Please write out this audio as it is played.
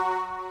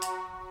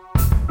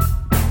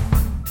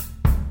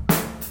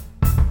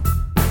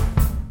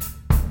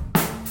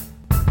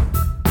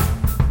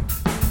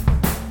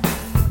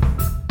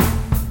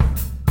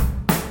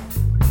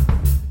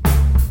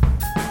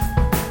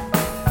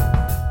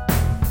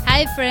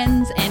Hi,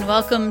 friends, and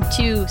welcome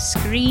to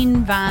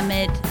Screen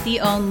Vomit,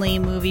 the only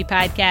movie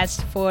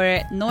podcast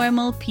for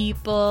normal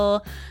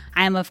people.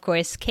 I'm, of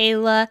course,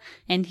 Kayla,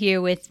 and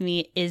here with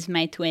me is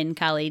my twin,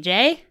 Kali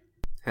J.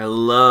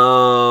 Hello.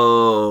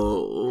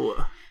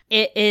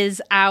 It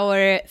is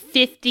our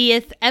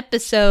 50th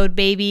episode,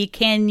 baby.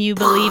 Can you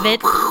believe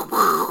it?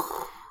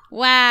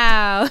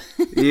 Wow.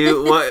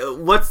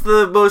 What's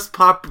the most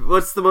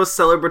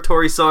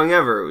celebratory song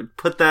ever?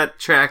 Put that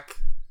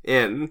track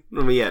in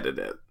when we edit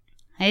it.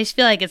 I just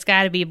feel like it's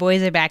got to be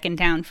Boys Are Back in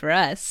Town for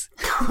us.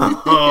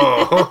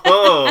 Oh,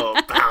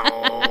 bow,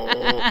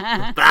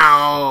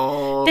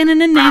 bow,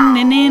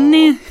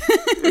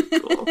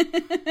 Cool.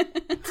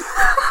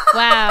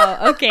 Wow.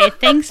 Okay,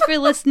 thanks for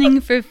listening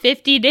for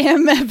 50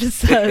 damn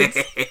episodes.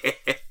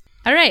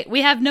 All right,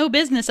 we have no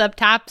business up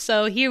top,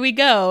 so here we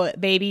go,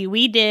 baby.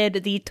 We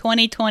did the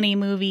 2020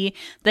 movie,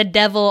 The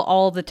Devil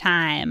All the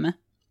Time.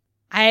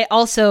 I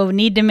also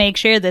need to make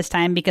sure this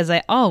time, because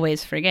I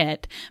always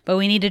forget, but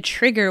we need a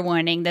trigger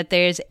warning that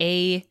there's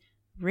a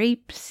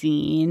rape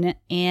scene,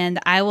 and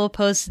I'll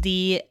post in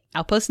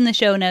the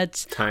show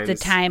notes the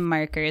time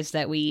markers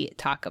that we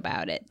talk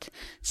about it.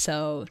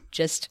 So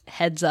just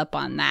heads up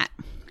on that.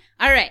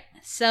 All right,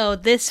 so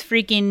this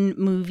freaking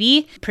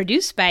movie,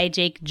 produced by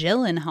Jake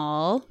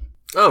Gyllenhaal.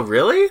 Oh,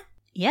 really?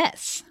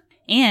 Yes.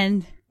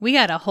 And we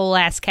got a whole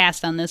ass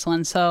cast on this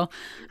one, so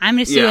I'm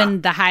just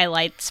doing the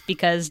highlights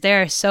because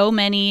there are so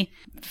many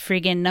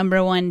friggin'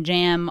 number one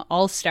jam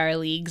all-star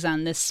leagues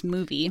on this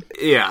movie.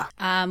 Yeah.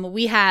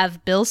 We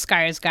have Bill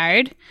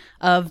Skarsgård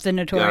of the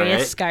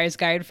notorious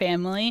Skarsgård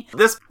family.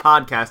 This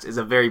podcast is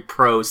a very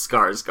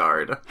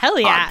pro-Skarsgård Hell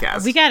yeah.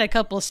 podcast. We got a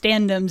couple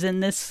stand-ums in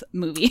this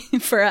movie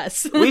for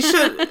us. We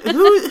should...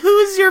 Who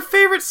is your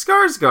favorite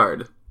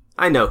Skarsgård?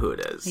 I know who it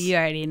is. You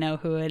already know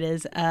who it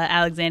is,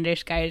 Alexander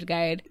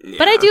Skarsgård. Yeah.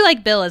 But I do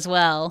like Bill as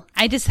well.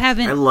 I just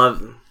haven't...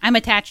 I'm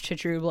attached to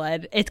True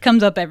Blood. It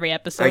comes up every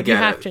episode. You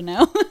have to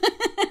know.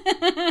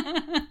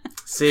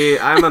 See,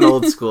 I'm an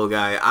old school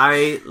guy.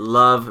 I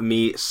love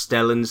me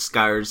Stellan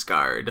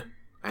Skarsgård.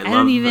 I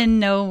don't even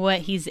know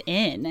what he's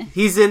in.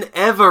 He's in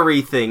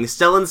everything.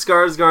 Stellan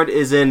Skarsgård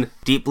is in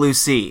Deep Blue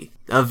Sea,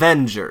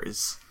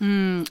 Avengers.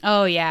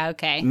 Oh, yeah,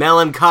 okay.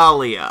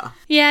 Melancholia.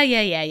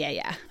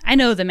 Yeah. I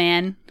know the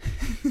man.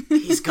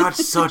 He's got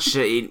such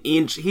an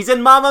inch. He's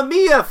in Mamma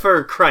Mia,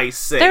 for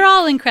Christ's sake. They're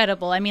all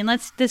incredible. I mean,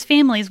 this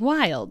family's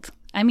wild.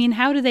 I mean,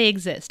 how do they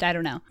exist? I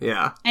don't know.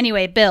 Yeah.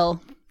 Anyway, Bill,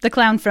 the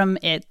clown from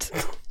It.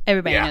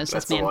 Everybody knows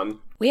this man. The one.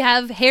 We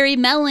have Harry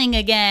Melling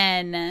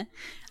again.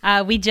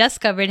 We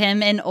just covered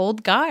him in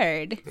Old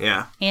Guard.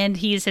 Yeah. And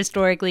he's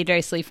historically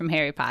Dursley from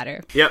Harry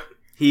Potter. Yep.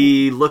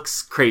 He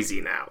looks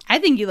crazy now. I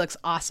think he looks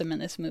awesome in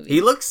this movie.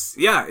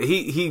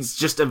 He's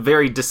just a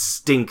very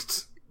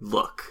distinct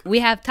look. We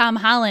have Tom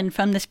Holland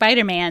from the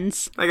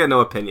Spider-Mans. I got no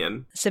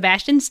opinion.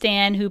 Sebastian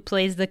Stan, who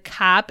plays the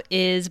cop,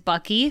 is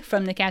Bucky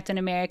from the Captain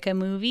America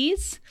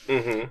movies.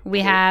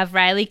 We have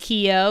Riley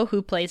Keough,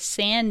 who plays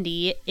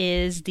Sandy,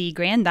 is the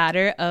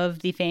granddaughter of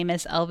the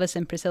famous Elvis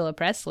and Priscilla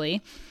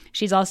Presley.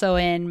 She's also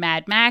in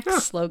Mad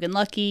Max, Logan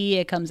Lucky,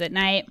 It Comes at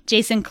Night.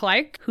 Jason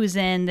Clarke, who's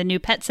in The New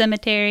Pet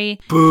Sematary.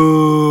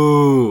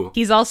 Boo!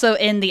 He's also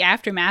in The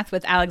Aftermath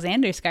with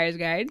Alexander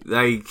Skarsgård.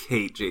 I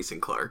hate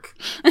Jason Clarke.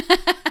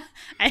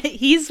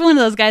 He's one of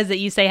those guys that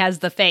you say has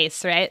the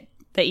face, right?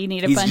 That you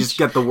need a punch. He's just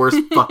got the worst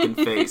fucking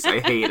face. I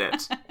hate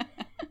it.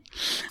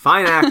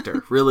 Fine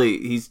actor. Really,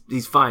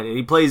 he's fine. And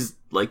he plays,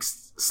 like,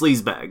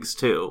 sleazebags,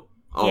 too.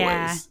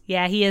 Always.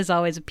 Yeah, he is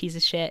always a piece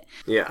of shit.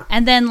 Yeah.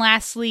 And then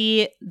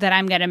lastly, that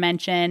I'm going to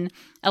mention,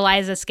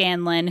 Eliza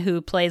Scanlon, who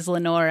plays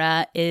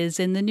Lenora, is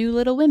in the new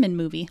Little Women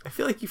movie. I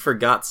feel like you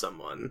forgot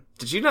someone.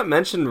 Did you not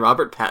mention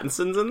Robert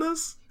Pattinson's in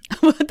this?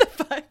 What the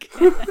fuck?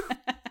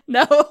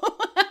 No.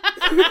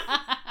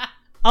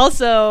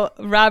 Also,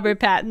 Robert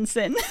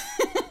Pattinson.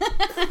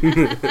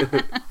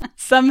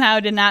 Somehow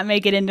did not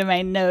make it into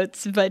my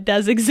notes, but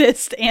does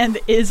exist and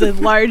is a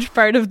large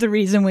part of the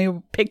reason we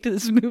picked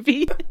this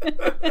movie.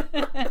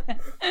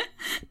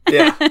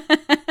 Yeah.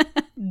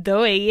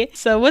 Doy.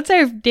 So what's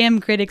our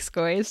damn critic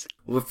scores?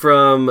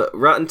 From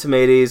Rotten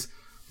Tomatoes,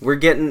 we're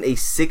getting a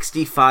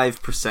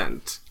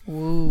 65%.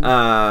 Ooh.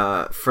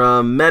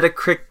 From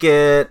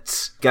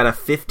Metacritic, got a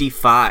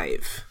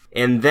 55.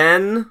 And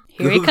then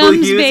here Google it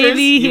comes, users,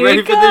 baby. Here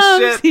ready it for comes.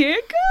 this shit? Here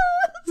it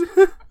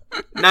comes.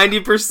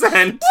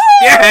 90%.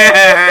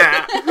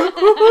 Yeah!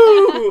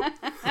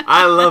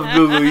 I love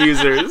Google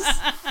users.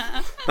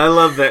 I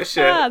love that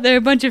shit. They're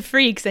a bunch of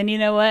freaks, and you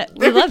know what?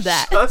 We love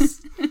that.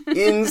 Just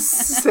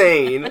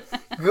insane.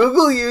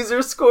 Google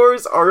user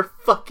scores are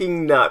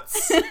fucking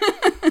nuts.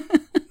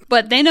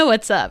 But they know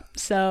what's up,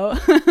 so.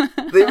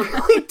 They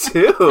really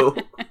do.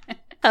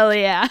 Hell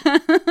yeah.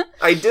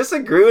 I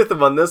disagree with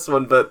them on this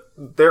one, but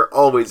they're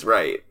always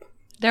right.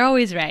 They're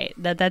always right.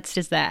 That's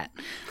just that.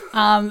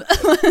 All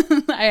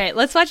right,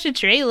 let's watch the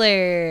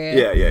trailer.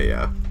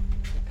 Yeah.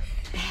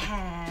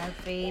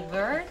 Happy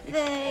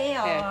birthday,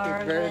 Arvin.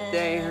 Happy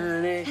birthday,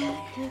 honey.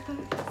 Happy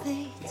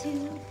birthday to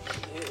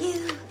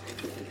you.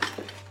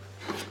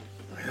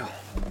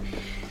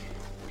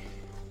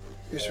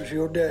 This was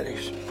your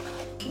daddy's.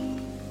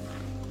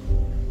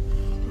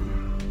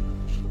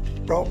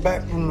 Brought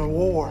back from the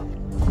war.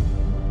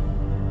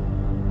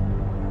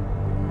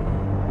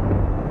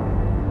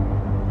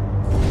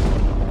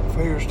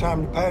 Figure it's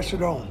time to pass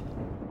it on.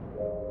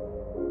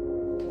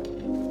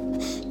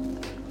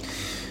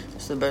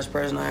 It's the best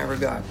present I ever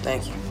got.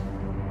 Thank you.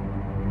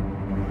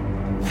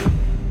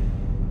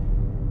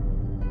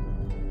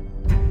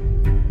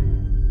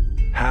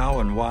 How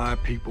and why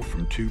people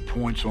from 2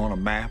 points on a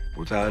map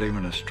without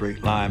even a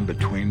straight line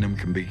between them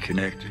can be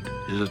connected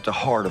is at the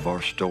heart of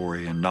our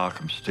story in Knock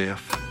 'em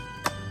Stiff.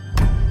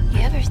 You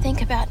ever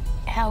think about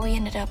how we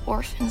ended up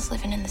orphans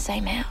living in the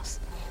same house?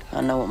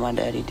 I know what my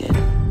daddy did.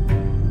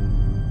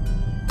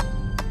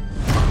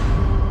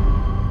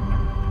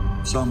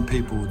 Some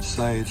people would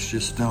say it's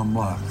just dumb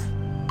luck.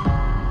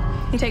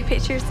 You take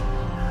pictures?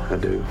 I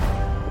do.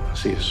 I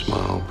see a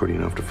smile pretty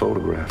enough to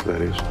photograph,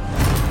 that is.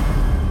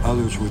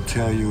 Others would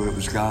tell you it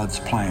was God's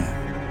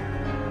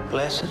plan.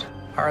 Blessed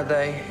are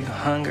they who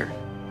hunger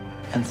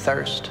and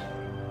thirst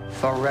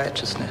for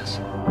righteousness.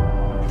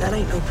 That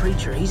ain't no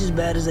preacher. He's as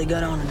bad as they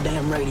got on the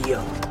damn radio.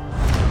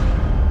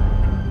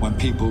 When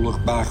people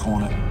look back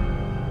on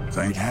it,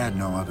 they had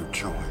no other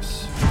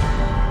choice.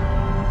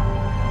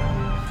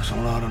 There's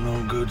a lot of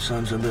no good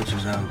sons of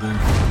bitches out there.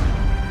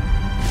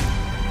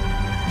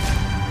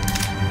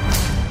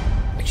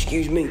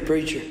 Excuse me,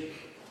 preacher.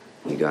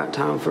 You got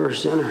time for a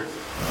sinner?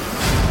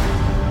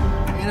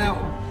 You know,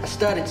 I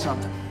studied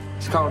something.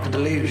 It's called the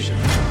delusion.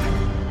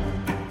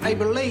 A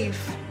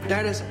belief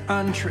that is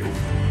untrue.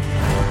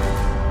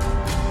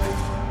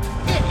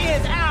 It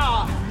is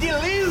our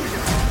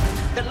delusion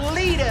that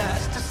lead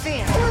us to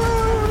sin.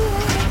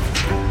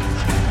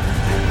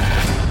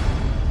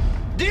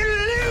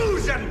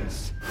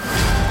 Delusions!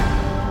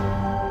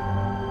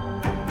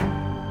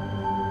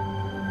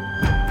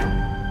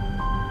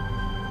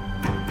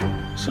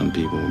 Some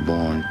people were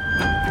born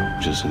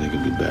just so they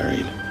could be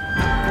buried.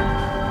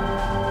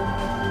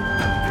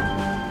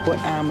 What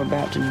I'm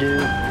about to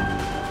do,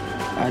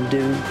 I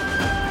do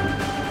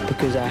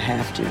because I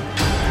have to.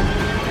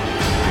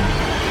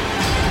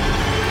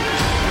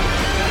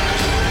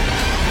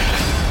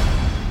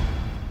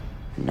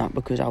 Not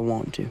because I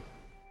want to.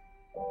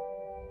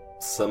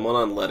 Someone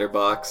on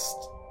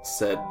Letterboxd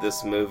said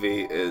this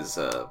movie is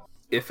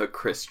if a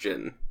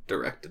Christian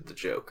directed the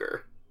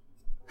Joker.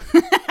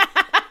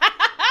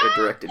 Or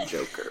directed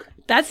Joker.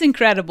 That's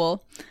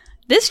incredible.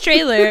 This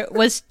trailer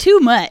was too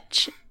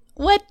much.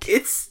 What?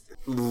 It's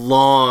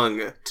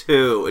long,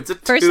 too.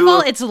 First of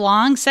all, it's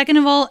long. Second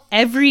of all,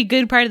 every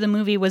good part of the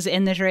movie was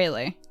in the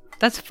trailer.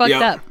 That's fucked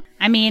up.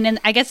 I mean, and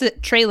I guess a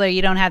trailer,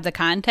 you don't have the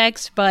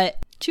context, but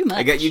too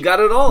much. You got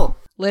it all.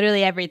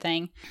 Literally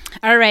everything.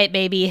 All right,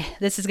 baby.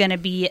 This is going to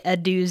be a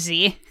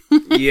doozy.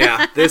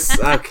 Yeah,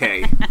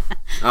 okay.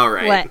 All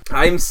right. What?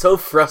 I'm so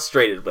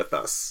frustrated with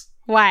us.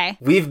 Why?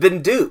 We've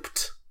been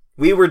duped.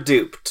 We were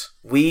duped.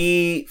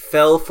 We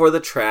fell for the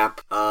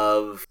trap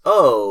of,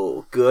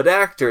 good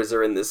actors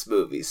are in this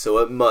movie, so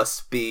it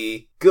must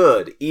be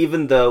good,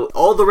 even though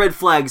all the red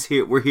flags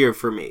here were here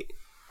for me.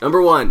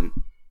 Number 1,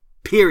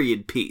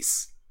 period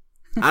piece.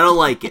 I don't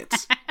like it.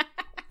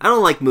 I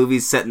don't like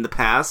movies set in the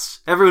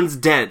past. Everyone's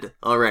dead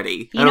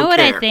already. You know what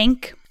I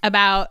think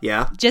about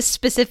just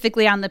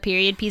specifically on the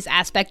period piece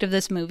aspect of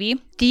this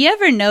movie? Do you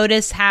ever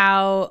notice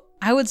how,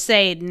 I would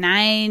say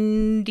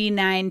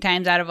 99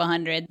 times out of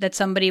 100, that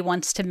somebody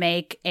wants to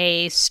make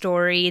a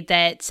story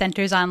that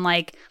centers on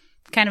like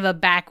kind of a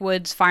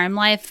backwoods farm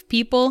life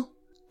people?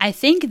 I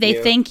think they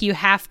think you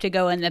have to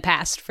go in the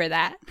past for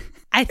that.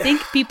 I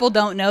think people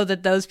don't know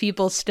that those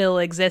people still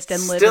exist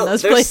and live in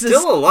those places. They're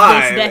still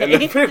alive, this day. and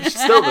they're pretty much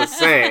still the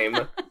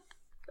same.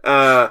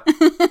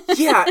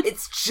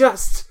 It's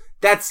just...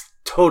 That's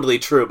totally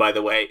true, by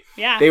the way.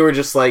 Yeah. They were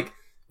just like,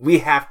 we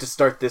have to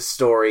start this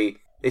story.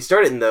 They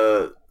started in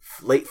the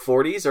late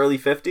 40s, early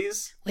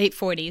 50s? Late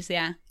 40s,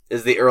 yeah.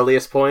 Is the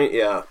earliest point,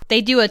 yeah. They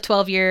do a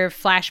 12-year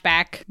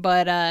flashback,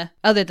 but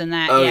other than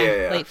that,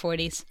 late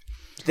 40s.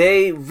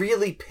 They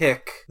really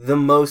pick the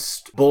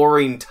most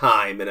boring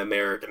time in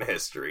American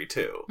history,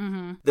 too.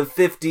 Mm-hmm. The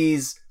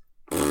 50s,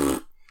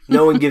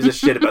 no one gives a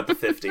shit about the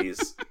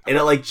 50s. And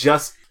it, like,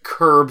 just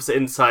curbs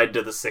inside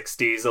to the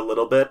 60s a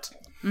little bit.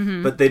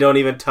 Mm-hmm. But they don't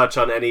even touch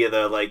on any of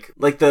the,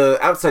 like, the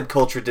outside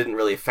culture didn't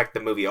really affect the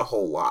movie a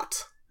whole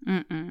lot.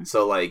 Mm-mm.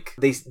 So, like,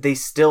 they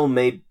still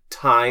made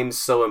time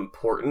so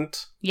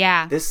important.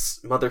 Yeah.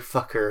 This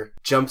motherfucker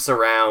jumps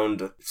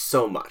around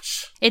so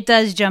much. It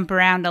does jump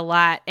around a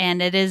lot,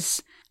 and it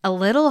is a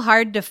little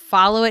hard to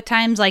follow at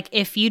times. Like,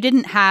 if you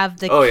didn't have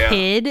the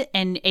kid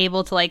and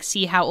able to, like,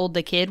 see how old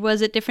the kid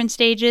was at different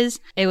stages,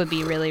 it would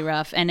be really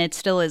rough, and it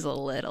still is a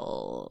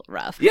little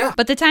rough. Yeah.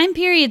 But the time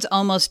periods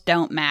almost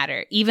don't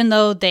matter, even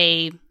though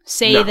they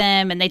say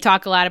them and they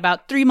talk a lot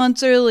about 3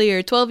 months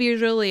earlier, 12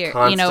 years earlier,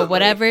 Constantly.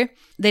 whatever.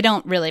 They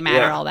don't really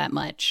matter all that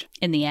much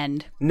in the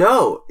end.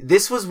 No,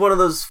 this was one of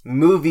those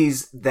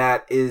movies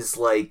that is,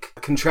 like,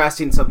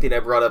 contrasting something I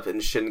brought up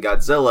in Shin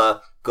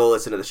Godzilla. Go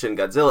listen to the Shin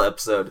Godzilla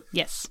episode.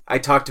 Yes. I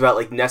talked about,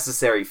 like,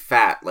 necessary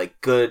fat, like,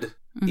 good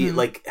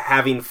like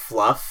having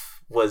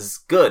fluff was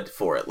good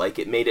for it. Like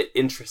it made it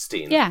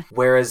interesting. Yeah.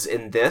 Whereas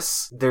in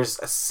this, there's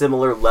a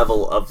similar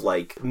level of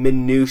like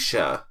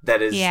minutia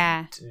that is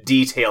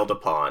detailed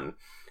upon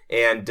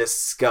and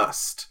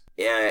discussed.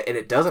 And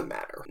it doesn't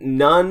matter.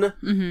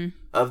 None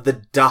of the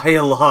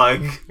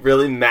dialogue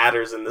really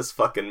matters in this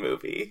fucking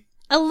movie.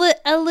 A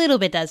little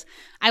bit does.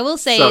 I will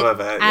say, some of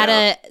it, at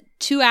a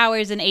 2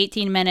 hours and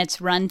 18 minutes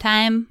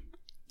runtime,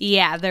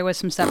 there was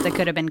some stuff that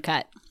could have been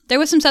cut. There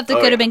was some stuff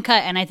that could have been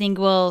cut, and I think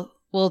we'll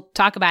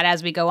talk about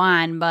as we go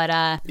on. But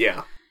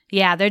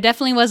there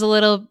definitely was a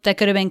little that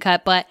could have been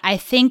cut. But I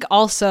think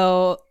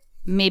also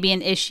maybe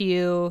an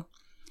issue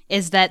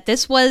is that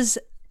this was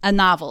a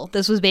novel.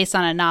 This was based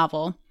on a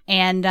novel.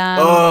 And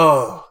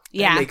that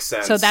makes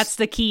sense. So that's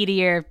the key to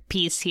your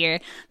piece here.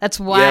 That's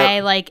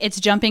why like it's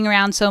jumping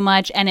around so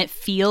much and it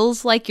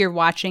feels like you're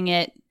watching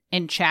it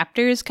in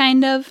chapters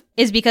kind of,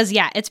 is because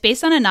it's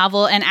based on a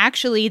novel, and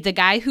actually the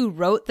guy who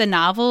wrote the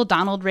novel,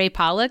 Donald Ray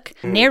Pollock,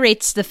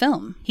 narrates the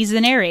film. He's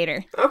the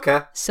narrator.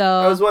 Okay. So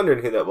I was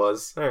wondering who that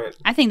was. All right.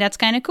 I think that's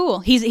kind of cool.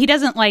 He's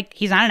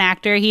not an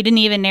actor. He didn't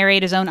even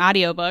narrate his own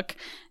audiobook,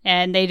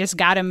 and they just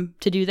got him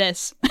to do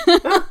this.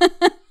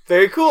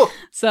 Very cool.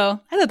 So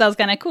I thought that was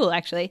kind of cool,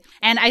 actually.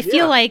 And I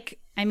feel like,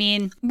 I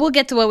mean, we'll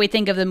get to what we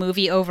think of the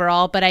movie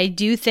overall, but I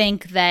do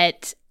think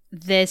that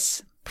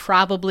this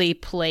probably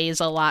plays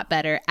a lot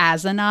better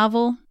as a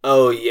novel.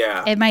 Oh,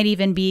 yeah. It might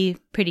even be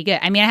pretty good.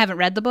 I mean, I haven't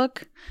read the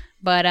book,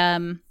 but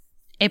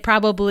it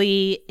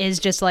probably is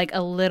just like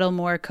a little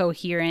more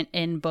coherent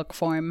in book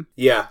form.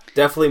 Yeah,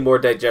 definitely more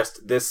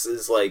digest. This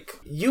is like,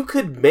 you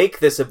could make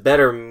this a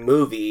better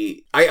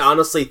movie. I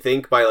honestly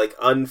think by like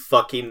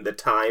unfucking the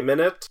time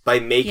in it, by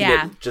making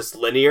it just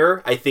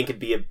linear, I think it'd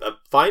be a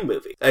fine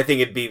movie. I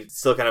think it'd be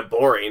still kind of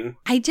boring.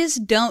 I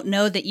just don't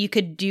know that you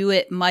could do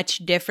it much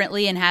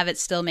differently and have it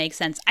still make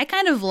sense. I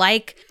kind of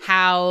like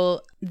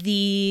how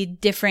the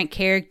different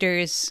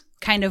characters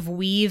kind of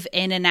weave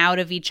in and out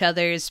of each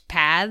other's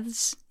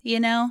paths, you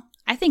know?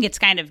 I think it's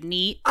kind of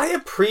neat. I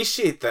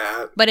appreciate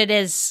that. But it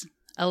is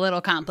a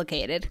little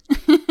complicated.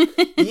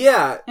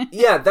 yeah,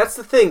 that's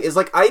the thing, is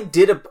like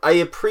I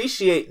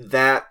appreciate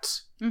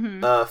that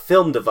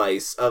film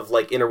device of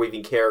like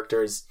interweaving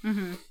characters.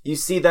 You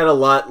see that a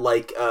lot,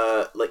 like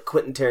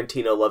Quentin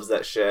Tarantino loves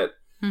that shit.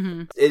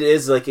 It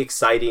is like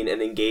exciting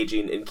and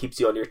engaging and keeps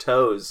you on your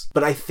toes.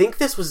 But I think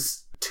this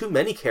was too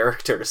many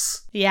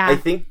characters. Yeah. I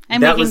think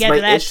and that we can was get my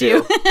to that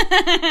issue. Too.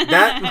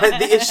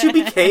 The issue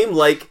became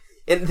like,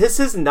 and this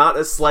is not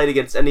a slight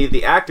against any of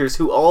the actors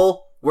who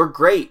all were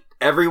great.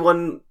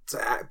 Everyone's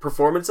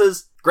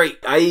performances, great.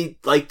 I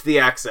liked the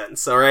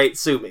accents, all right?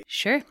 Sue me.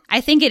 Sure.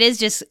 I think it is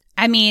just,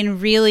 I mean,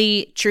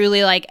 really,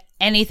 truly, like,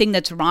 anything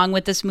that's wrong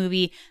with this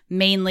movie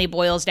mainly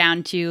boils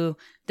down to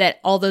that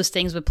all those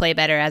things would play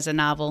better as a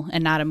novel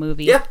and not a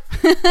movie. Yeah.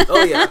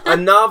 Oh, yeah. A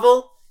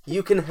novel,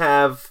 you can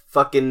have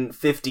fucking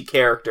 50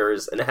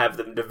 characters and have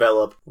them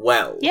develop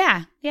well.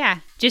 Yeah.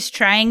 Just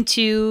trying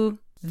to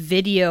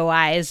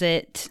videoize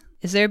it.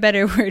 Is there a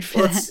better word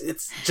for that?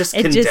 It's just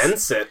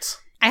condense it.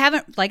 I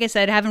haven't, like I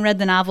said, I haven't read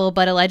the novel,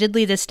 but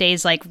allegedly this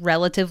stays like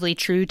relatively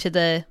true to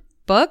the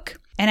book.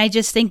 And I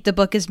just think the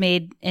book is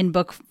made in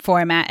book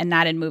format and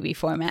not in movie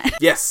format.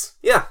 Yes.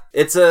 Yeah.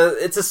 It's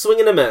a swing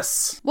and a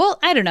miss. Well,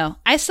 I don't know.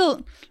 I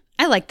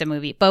like the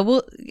movie, but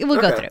we'll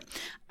go through it.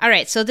 All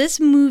right. So this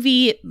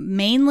movie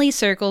mainly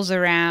circles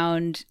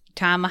around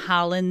Tom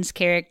Holland's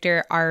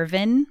character,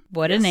 Arvin.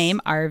 What a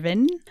name,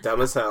 Arvin.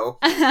 Dumb as hell.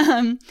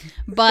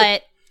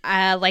 But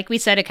like we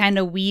said, it kind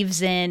of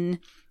weaves in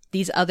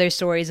these other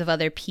stories of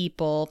other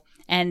people.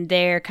 And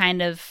they're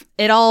kind of,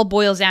 it all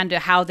boils down to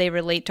how they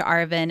relate to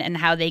Arvin and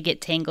how they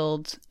get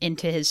tangled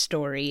into his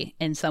story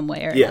in some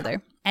way or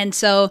another. And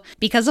so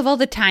because of all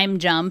the time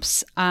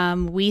jumps,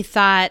 we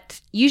thought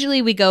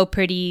usually we go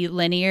pretty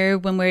linear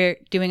when we're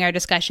doing our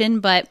discussion,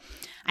 but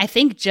I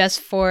think just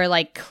for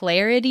like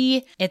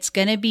clarity, it's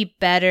going to be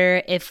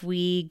better if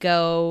we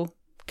go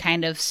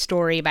kind of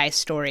story by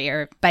story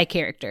or by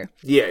character.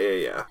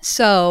 Yeah.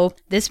 So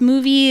this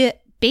movie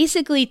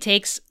basically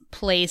takes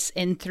place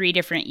in 3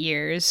 different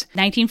years: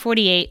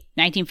 1948,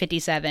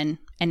 1957,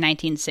 and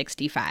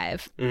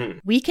 1965.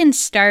 We can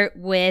start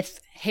with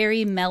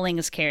Harry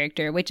Melling's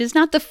character, which is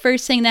not the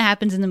first thing that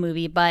happens in the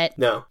movie, but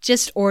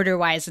just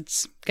order-wise,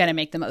 it's going to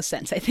make the most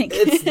sense, I think.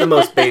 It's the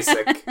most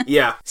basic,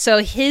 yeah.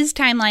 So his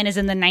timeline is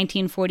in the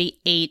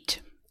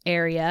 1948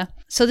 area.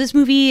 So this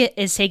movie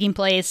is taking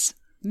place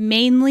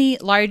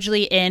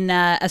largely in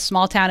a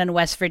small town in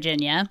West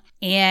Virginia.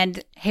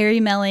 And Harry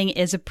Melling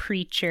is a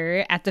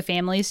preacher at the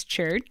family's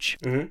church.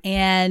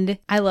 And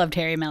I loved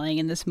Harry Melling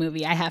in this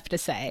movie, I have to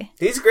say.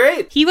 He's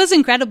great. He was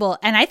incredible.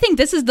 And I think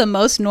this is the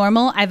most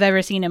normal I've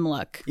ever seen him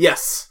look.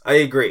 Yes, I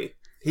agree.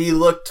 He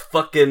looked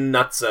fucking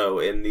nutso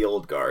in The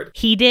Old Guard.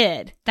 He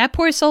did. That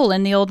poor soul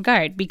in The Old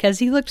Guard, because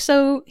he looked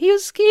so... He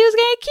was kind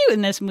of cute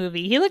in this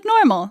movie. He looked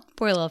normal.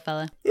 Poor little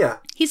fella. Yeah.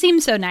 He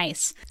seemed so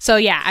nice. So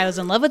yeah, I was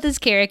in love with his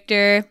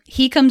character.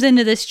 He comes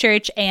into this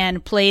church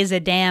and plays a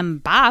damn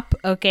bop,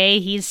 okay?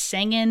 He's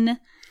singing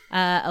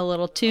a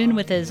little tune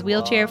with his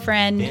wheelchair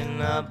friend. In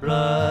the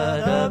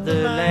blood of the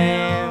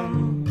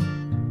Lamb.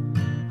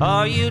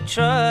 Are you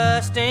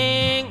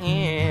trusting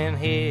in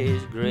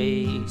His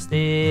grace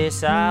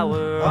this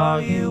hour? Are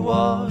you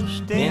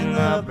washed in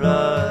the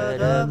blood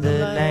of the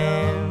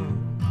Lamb?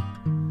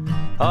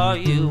 Are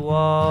you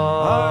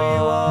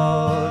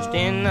washed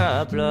in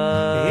the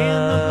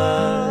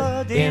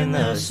blood, in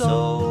the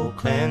soul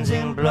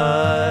cleansing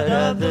blood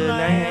of the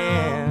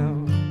Lamb?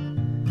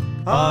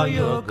 Are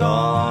your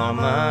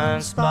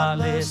garments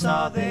spotless?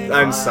 Are they?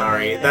 I'm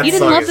sorry. That You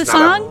didn't song love is the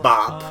not song? a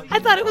bop. I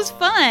thought it was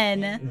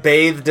fun.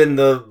 Bathed in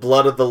the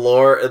blood of the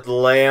Lord, the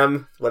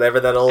Lamb, whatever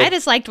that old. I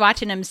just liked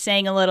watching him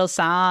sing a little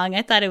song.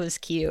 I thought it was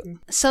cute.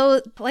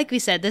 So, like we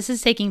said, this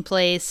is taking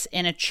place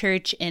in a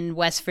church in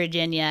West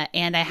Virginia.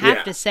 And I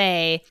have to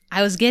say,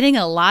 I was getting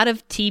a lot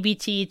of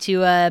TBT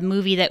to a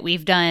movie that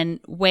we've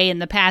done way in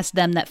the past,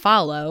 Them That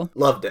Follow.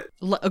 Loved it.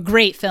 A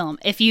great film.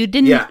 If you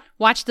didn't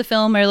watch the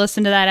film or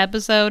listen to that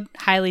episode,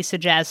 highly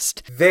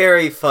suggest.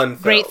 Very fun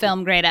film. Great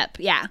film, great up.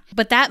 Yeah.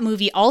 But that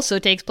movie also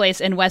takes place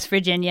in West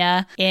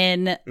Virginia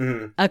in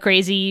a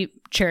crazy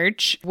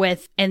church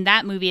with, in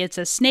that movie, it's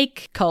a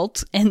snake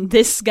cult. And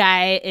this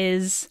guy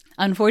is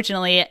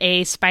unfortunately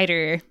a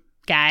spider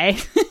guy.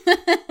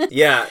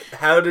 Yeah.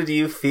 How did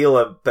you feel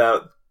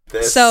about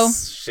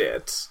this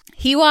shit?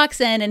 He walks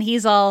in and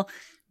he's all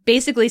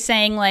basically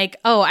saying like,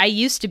 oh, I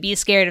used to be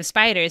scared of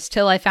spiders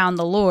till I found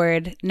the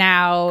Lord.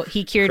 Now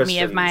he cured me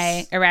of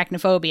my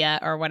arachnophobia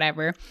or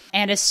whatever.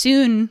 And as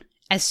soon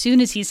as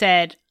he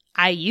said,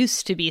 I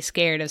used to be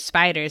scared of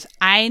spiders,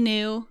 I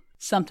knew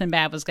something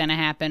bad was going to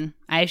happen.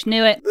 I just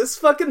knew it. This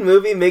fucking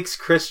movie makes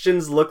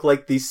Christians look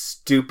like the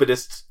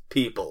stupidest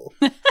people.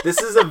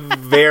 This is a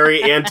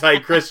very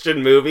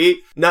anti-Christian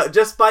movie. Not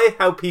just by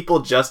how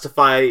people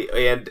justify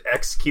and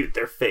execute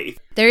their faith.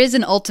 There is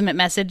an ultimate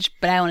message,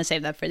 but I want to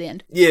save that for the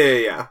end.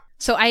 Yeah.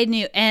 So I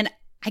knew, and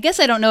I guess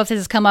I don't know if this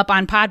has come up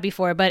on pod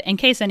before, but in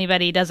case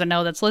anybody doesn't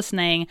know that's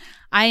listening,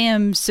 I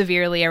am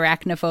severely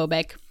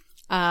arachnophobic.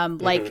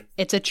 Like,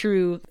 it's a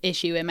true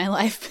issue in my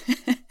life.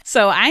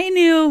 So I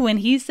knew when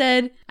he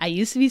said, I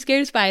used to be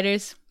scared of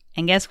spiders,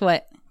 and guess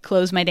what?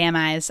 Closed my damn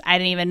eyes. I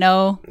didn't even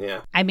know.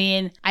 Yeah. I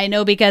mean, I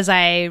know because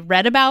I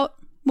read about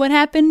what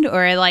happened,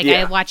 or like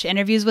I watched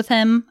interviews with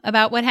him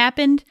about what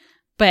happened,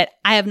 but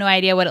I have no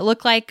idea what it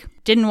looked like.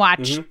 Didn't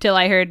watch till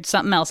I heard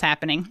something else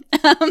happening.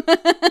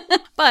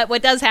 But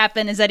what does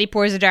happen is that he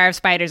pours a jar of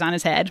spiders on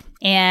his head.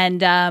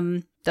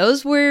 And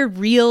those were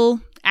real,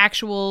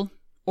 actual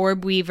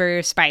orb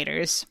weaver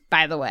spiders,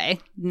 by the way.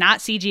 Not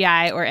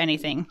CGI or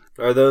anything.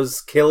 Are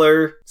those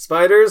killer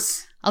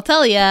spiders? I'll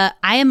tell you,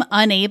 I am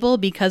unable,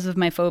 because of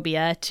my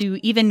phobia, to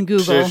even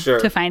Google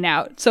to find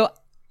out. So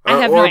I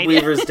have no idea.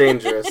 Orb weaver's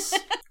dangerous.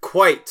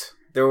 Quite.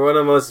 They're one of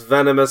the most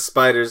venomous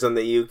spiders in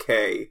the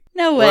UK.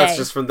 No way.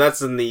 Well,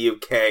 that's in the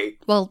UK.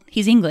 Well,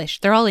 he's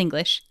English. They're all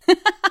English.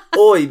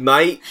 Oi,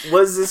 mate.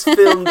 Was this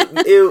filmed?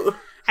 Ew.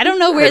 I don't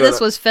know where this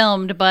was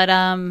filmed, but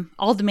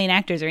all the main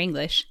actors are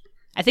English.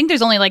 I think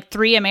there's only like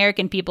 3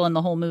 American people in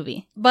the whole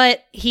movie.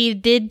 But he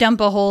did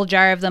dump a whole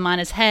jar of them on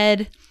his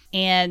head.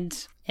 And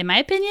in my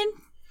opinion,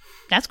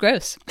 that's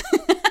gross.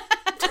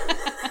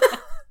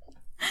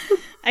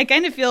 I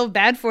kind of feel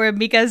bad for him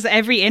because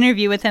every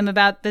interview with him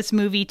about this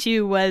movie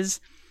too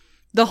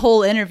the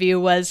whole interview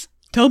was,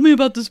 tell me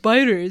about the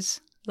spiders.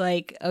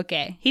 Like,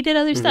 okay, he did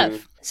other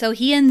stuff. So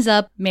he ends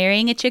up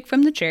marrying a chick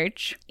from the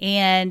church,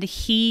 and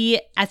he,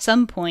 at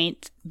some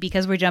point,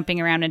 because we're jumping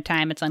around in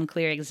time, it's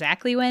unclear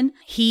exactly when,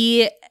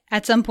 he,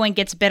 at some point,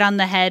 gets bit on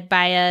the head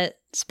by a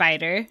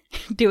spider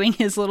doing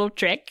his little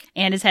trick,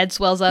 and his head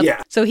swells up.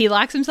 Yeah. So he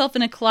locks himself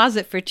in a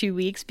closet for 2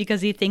 weeks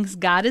because he thinks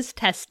God is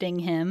testing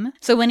him.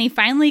 So when he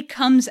finally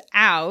comes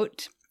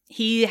out,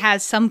 he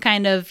has some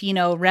kind of,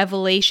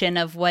 revelation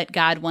of what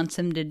God wants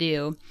him to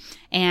do.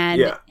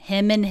 And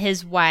him and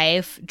his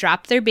wife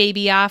drop their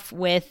baby off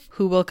with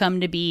who will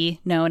come to be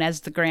known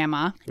as the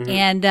grandma.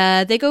 And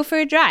they go for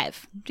a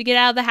drive to get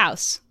out of the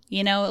house.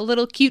 A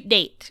little cute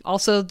date.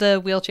 Also, the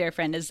wheelchair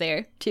friend is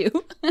there, too.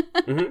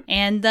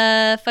 And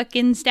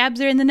fucking stabs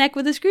her in the neck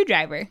with a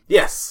screwdriver.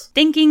 Yes.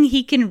 Thinking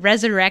he can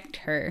resurrect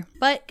her.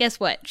 But guess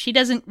what? She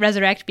doesn't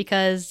resurrect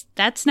because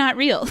that's not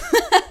real.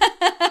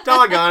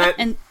 Doggone it.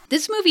 And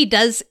this movie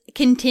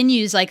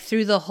continues like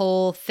through the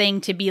whole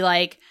thing to be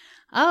like,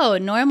 oh,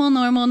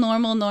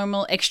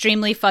 normal,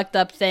 extremely fucked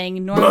up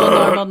thing,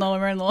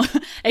 normal,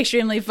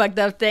 extremely fucked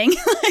up thing.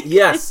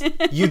 Yes.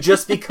 You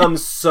just become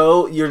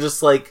you're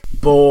just like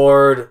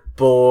bored,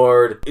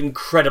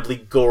 incredibly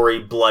gory,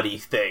 bloody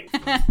thing.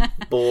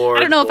 Bored.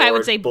 I don't know if I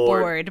would say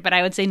bored, but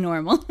I would say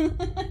normal.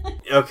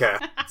 Okay.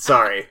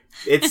 Sorry.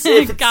 If it's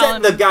set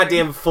in the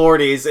goddamn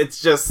 40s,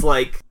 it's just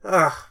like,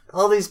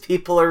 all these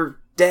people are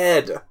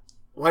dead.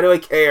 Why do I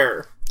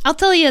care? I'll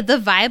tell you, the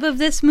vibe of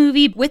this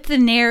movie with the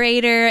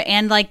narrator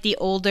and like the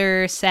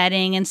older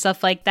setting and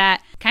stuff like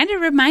that kind of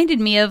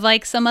reminded me of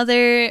like some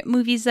other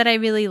movies that I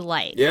really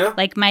like. Yeah?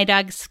 Like My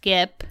Dog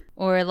Skip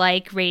or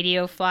like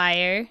Radio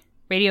Flyer,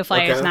 Radio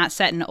Flyer is Okay. not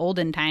set in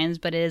olden times,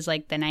 but it is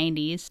like the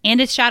 90s. And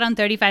it's shot on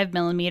 35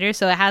 millimeter,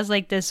 so it has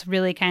like this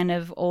really kind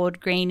of old,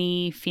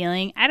 grainy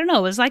feeling. I don't know,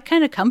 it was like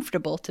kind of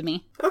comfortable to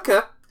me. Okay.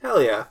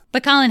 Hell yeah.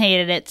 But Colin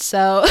hated it,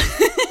 so...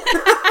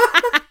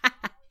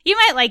 You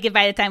might like it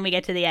by the time we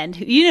get to the end.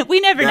 We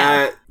never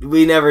know.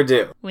 We never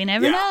do. We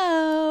never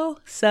know.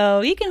 So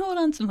you can hold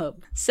on some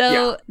hope.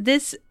 So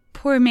this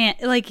poor man,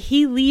 like,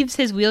 he leaves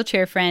his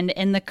wheelchair friend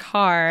in the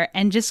car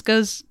and just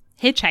goes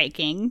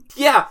hitchhiking.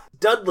 Yeah.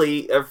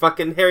 Dudley, or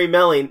fucking Harry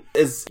Melling,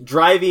 is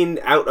driving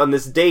out on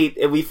this date,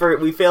 and we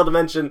failed to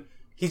mention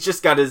he's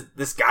just got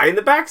this guy in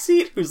the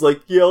backseat who's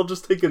like, yeah, I'll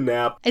just take a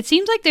nap. It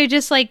seems like they're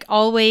just, like,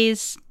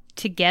 always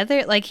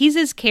together. Like, he's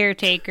his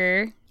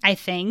caretaker, I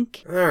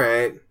think. All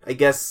right. I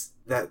guess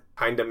that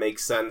kind of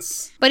makes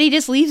sense. But he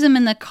just leaves him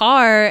in the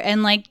car,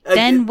 and, like,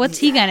 then what's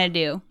he gonna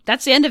do?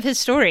 That's the end of his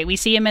story. We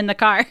see him in the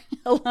car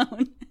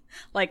alone.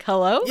 Like,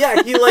 hello?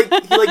 Yeah, he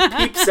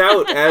peeps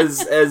out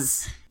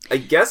as I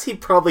guess he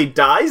probably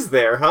dies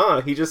there, huh?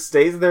 He just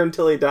stays there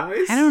until he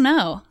dies? I don't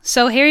know.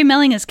 So Harry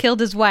Melling has killed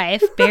his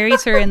wife,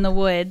 buries her in the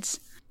woods.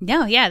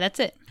 No, yeah, that's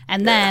it.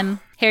 And then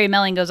Harry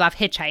Melling goes off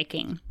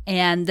hitchhiking.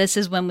 And this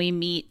is when we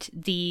meet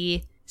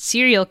the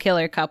serial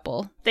killer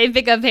couple. They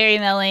pick up Harry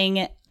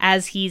Melling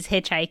as he's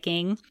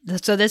hitchhiking.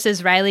 So this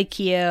is Riley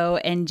Keough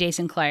and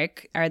Jason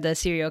Clarke are the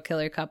serial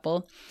killer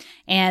couple.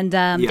 And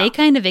they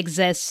kind of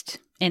exist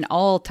in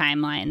all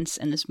timelines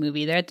in this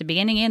movie. They're at the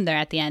beginning and they're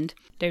at the end.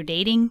 They're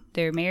dating.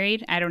 They're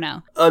married. I don't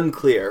know.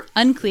 Unclear.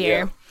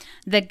 Yeah.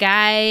 The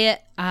guy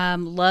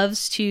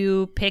loves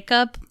to pick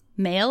up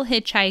male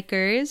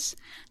hitchhikers.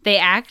 They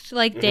act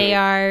like they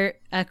are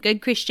a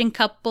good Christian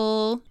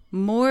couple.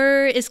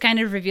 More is kind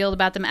of revealed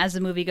about them as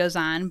the movie goes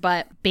on,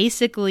 but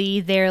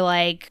basically their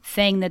like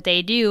thing that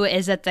they do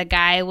is that the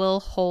guy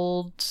will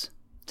hold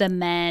the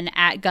men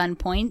at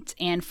gunpoint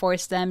and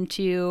force them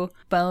to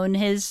bone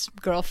his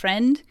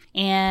girlfriend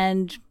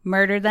and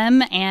murder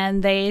them,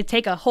 and they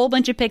take a whole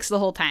bunch of pics the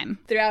whole time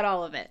throughout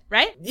all of it,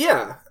 right?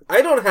 Yeah,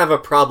 I don't have a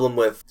problem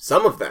with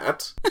some of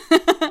that.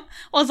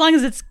 Well, as long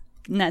as it's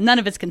none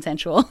of it's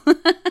consensual.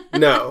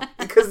 No,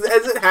 because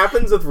as it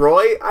happens with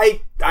Roy,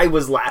 I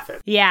was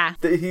laughing. Yeah.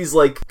 He's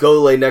like,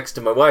 go lay next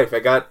to my wife. I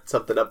got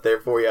something up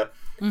there for you.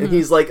 And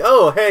he's like,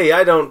 oh, hey,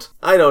 I don't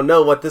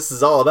know what this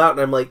is all about.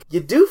 And I'm like,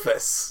 you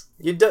doofus.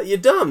 You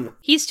dumb.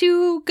 He's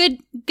too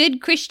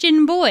good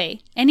Christian boy.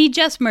 And he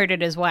just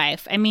murdered his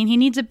wife. I mean, he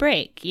needs a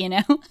break, you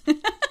know?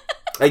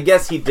 I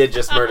guess he did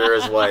just murder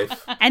his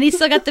wife. And he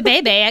still got the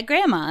baby at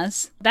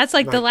grandma's. That's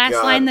like the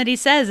last line that he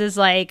says is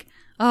like,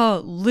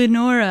 oh,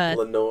 Lenora,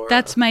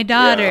 that's my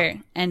daughter.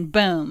 Yeah. And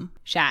boom,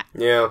 shot.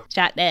 Yeah.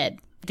 Shot dead.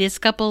 This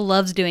couple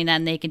loves doing that,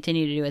 and they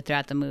continue to do it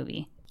throughout the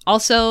movie.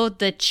 Also,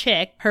 the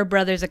chick, her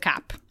brother's a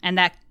cop, and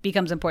that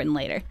becomes important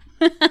later.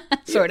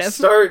 Sort of.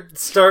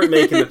 Start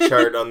making the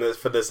chart on this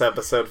for this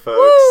episode, folks.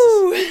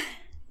 Woo!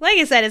 Like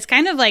I said, it's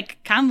kind of like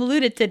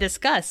convoluted to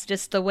discuss,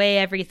 just the way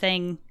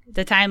everything,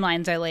 the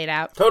timelines are laid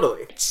out.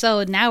 Totally.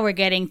 So now we're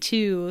getting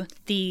to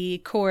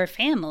the core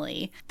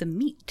family, the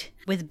meat,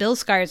 with Bill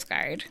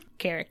Skarsgård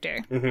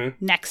character.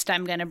 Next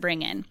I'm going to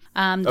bring in.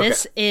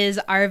 This is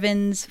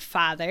Arvin's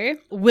father.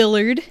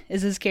 Willard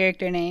is his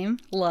character name.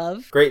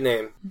 Love. Great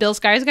name. Bill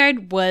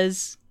Skarsgård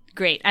was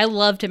great. I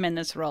loved him in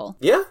this role.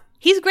 Yeah.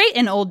 He's great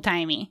in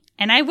old-timey,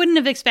 and I wouldn't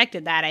have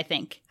expected that, I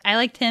think. I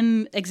liked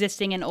him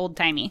existing in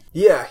old-timey.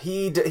 Yeah,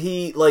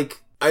 he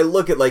like, I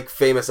look at, like,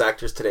 famous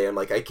actors today, I'm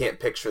like, I can't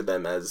picture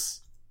them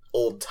as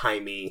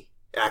old-timey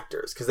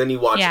actors, because then you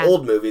watch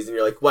old movies, and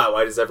you're like, wow,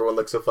 why does everyone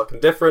look so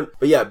fucking different?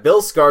 But yeah,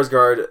 Bill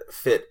Skarsgård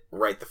fit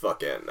right the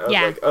fuck in. I was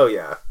like, oh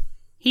yeah.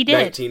 He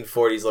did.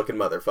 1940s looking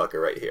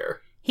motherfucker right here.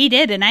 He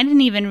did, and I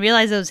didn't even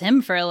realize it was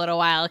him for a little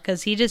while,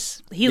 because he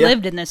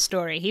lived in this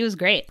story. He was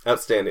great.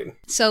 Outstanding.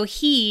 So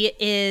he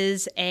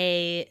is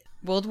a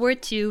World War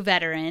II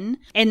veteran.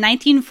 In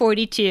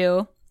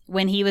 1942,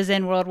 when he was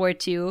in World War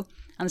II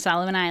on the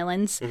Solomon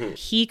Islands,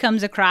 he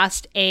comes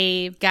across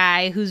a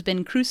guy who's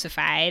been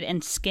crucified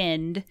and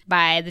skinned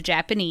by the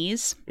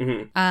Japanese,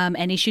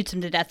 and he shoots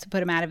him to death to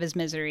put him out of his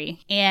misery.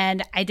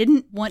 And I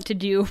didn't want to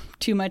do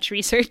too much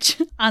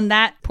research on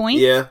that point,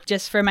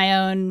 just for my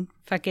own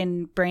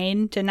fucking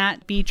brain to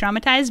not be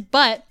traumatized,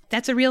 but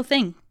that's a real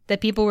thing,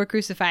 that people were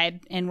crucified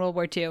in World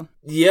War II.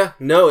 Yeah,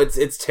 no,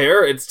 it's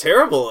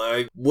terrible.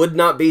 I would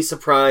not be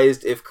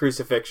surprised if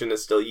crucifixion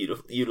is still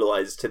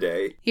utilized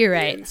today. You're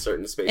right. In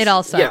certain spaces. It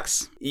all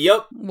sucks. Yeah.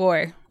 Yep.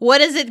 War.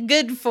 What is it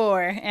good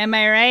for? Am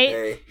I right?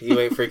 Hey, you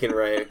ain't freaking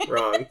right.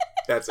 Wrong.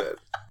 That's it.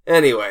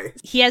 Anyway.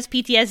 He has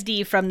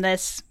PTSD from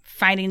this,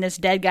 finding this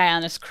dead guy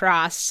on his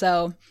cross,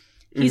 so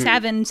he's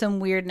having some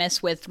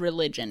weirdness with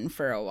religion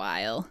for a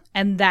while.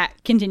 And that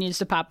continues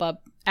to pop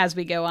up as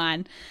we go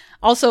on.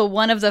 Also,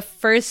 one of the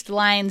first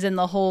lines in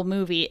the whole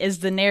movie is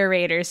the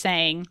narrator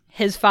saying,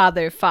 his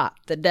father fought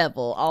the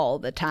devil all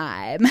the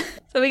time.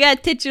 So we got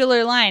a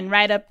titular line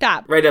right up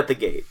top. Right out the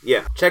gate.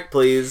 Yeah. Check,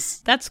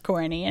 please. That's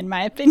corny, in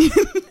my opinion.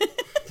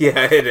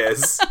 Yeah, it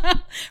is.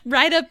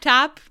 Right up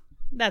top,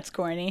 That's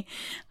corny.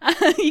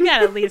 You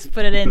gotta at least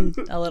put it in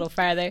a little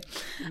farther.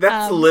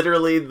 That's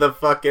literally the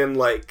fucking,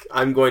 like,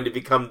 I'm going to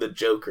become the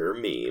Joker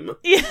meme.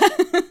 Yeah.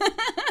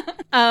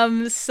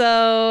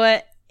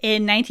 So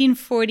in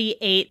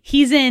 1948,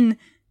 he's in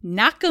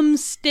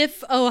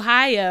Knock'emstiff,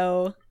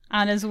 Ohio,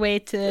 on his way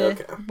to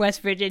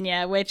West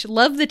Virginia, which,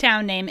 love the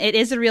town name. It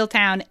is a real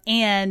town,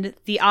 and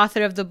the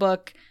author of the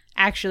book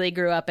actually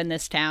grew up in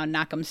this town,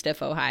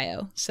 Knock'emstiff,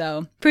 Ohio.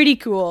 So pretty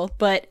cool,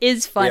 but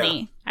is funny.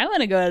 Yeah. I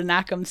want to go to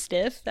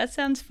Knock'emstiff. That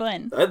sounds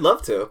fun. I'd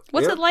love to.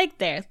 What's it like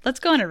there?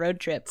 Let's go on a road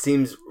trip.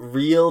 Seems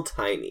real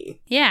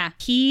tiny. Yeah.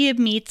 He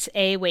meets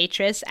a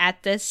waitress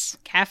at this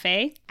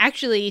cafe.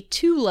 Actually,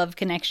 2 love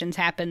connections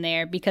happen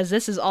there because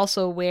this is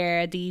also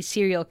where the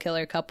serial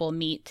killer couple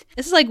meet.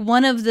 This is like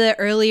one of the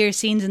earlier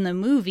scenes in the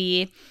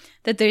movie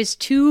that there's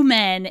 2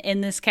 men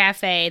in this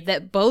cafe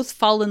that both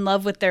fall in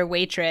love with their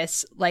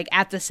waitress, like,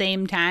 at the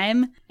same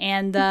time.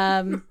 And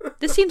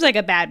this seems like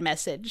a bad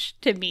message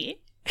to me.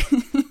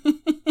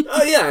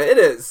 Oh, yeah, it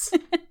is.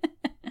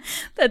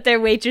 That their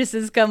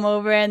waitresses come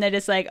over and they're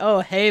just like,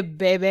 oh, hey,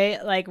 baby,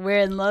 like, we're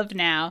in love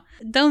now.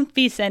 Don't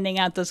be sending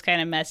out those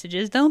kind of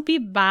messages. Don't be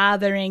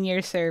bothering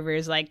your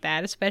servers like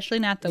that, especially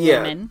not the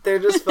women. They're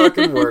just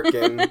fucking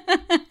working.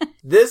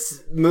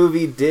 This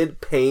movie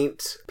did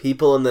paint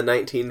people in the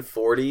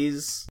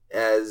 1940s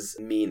as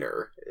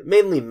meaner.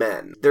 Mainly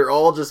men. They're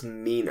all just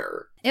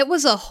meaner. It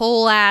was a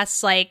whole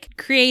ass, like,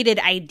 created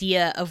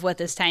idea of what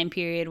this time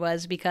period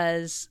was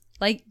because,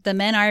 like, the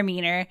men are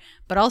meaner,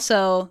 but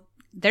also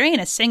there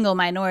ain't a single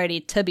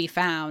minority to be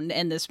found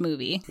in this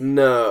movie.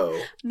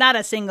 No. Not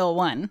a single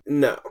one.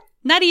 No.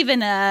 Not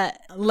even a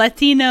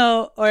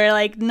Latino or,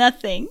 like,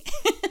 nothing.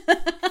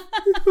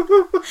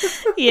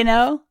 You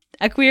know?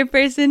 A queer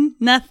person?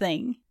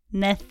 Nothing.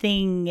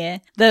 Nothing.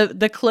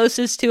 The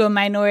closest to a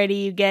minority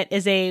you get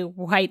is a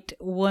white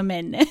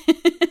woman.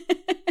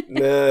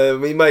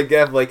 We might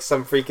get, like,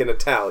 some freaking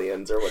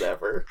Italians or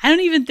whatever. I don't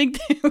even think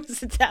there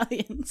was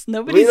Italians.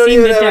 Nobody's seen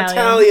Italian. We don't even have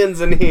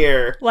Italians in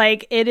here.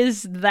 Like, it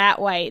is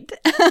that white.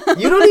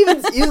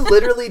 You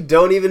literally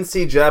don't even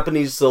see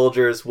Japanese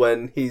soldiers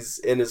when he's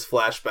in his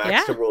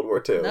flashbacks to World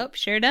War II. Nope,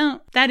 sure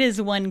don't. That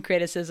is one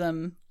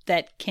criticism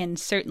that can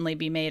certainly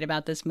be made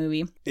about this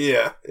movie.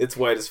 Yeah, it's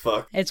white as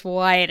fuck. It's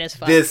white as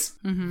fuck.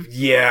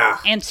 Yeah.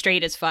 And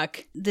straight as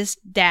fuck. This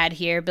dad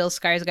here, Bill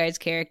Skarsgård's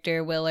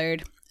character,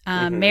 Willard,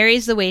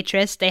 marries the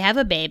waitress. They have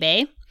a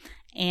baby.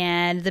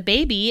 And the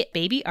baby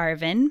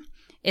Arvin,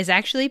 is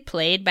actually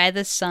played by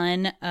the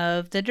son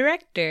of the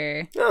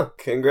director. Oh,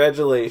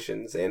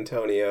 congratulations,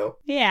 Antonio.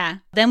 Yeah.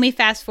 Then we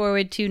fast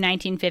forward to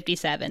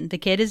 1957. The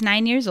kid is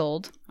 9 years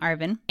old,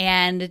 Arvin,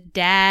 and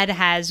dad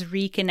has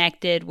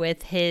reconnected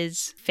with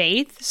his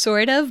faith,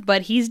 sort of,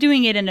 but he's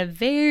doing it in a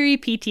very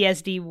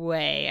PTSD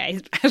way,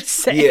 I would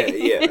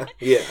say.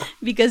 Yeah.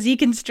 Because he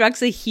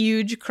constructs a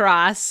huge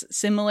cross,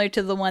 similar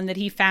to the one that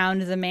he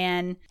found the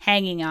man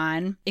hanging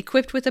on,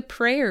 equipped with a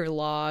prayer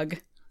log.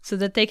 So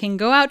that they can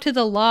go out to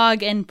the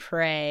log and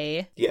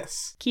pray.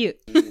 Yes. Cute.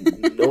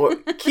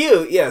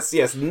 Cute,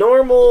 yes.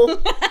 Normal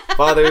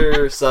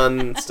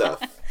father-son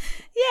stuff.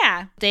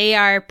 Yeah. They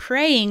are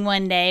praying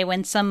one day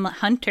when some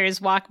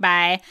hunters walk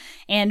by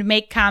and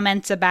make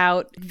comments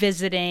about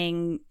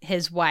visiting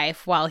his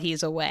wife while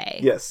he's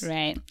away. Yes.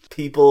 Right.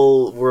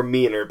 People were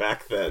meaner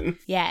back then.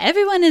 Yeah,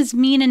 everyone is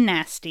mean and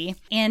nasty.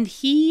 And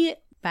he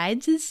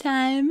bides his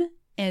time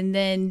and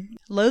then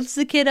loads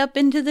the kid up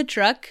into the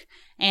truck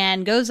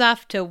and goes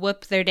off to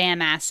whoop their damn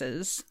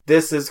asses.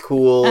 This is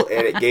cool,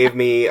 and it gave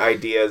me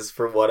ideas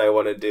for what I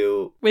want to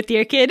do. With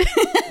your kid?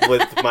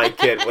 With my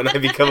kid when I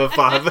become a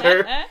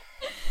father.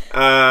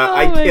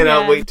 I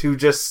cannot wait to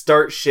just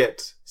start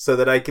shit so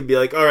that I can be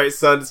like, all right,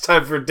 son, it's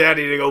time for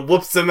daddy to go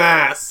whoop some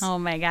ass. Oh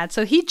my god.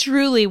 So he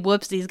truly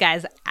whoops these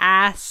guys'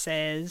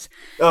 asses.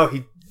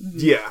 Oh,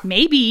 yeah.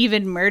 Maybe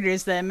even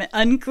murders them.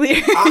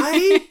 Unclear.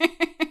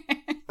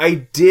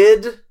 I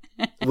did...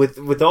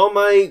 With all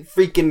my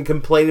freaking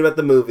complaining about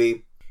the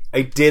movie,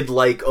 I did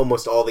like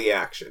almost all the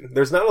action.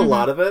 There's not a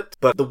lot of it,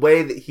 but the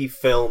way that he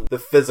filmed the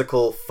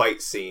physical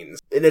fight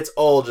scenes, and it's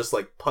all just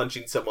like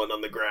punching someone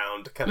on the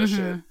ground kind of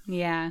shit.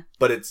 Yeah.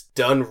 But it's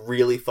done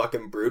really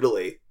fucking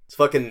brutally. It's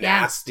fucking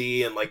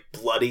nasty and like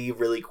bloody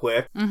really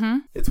quick.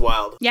 It's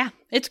wild. Yeah,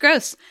 it's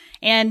gross.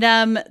 And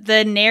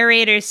the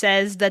narrator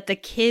says that the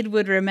kid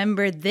would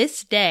remember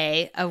this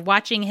day of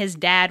watching his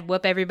dad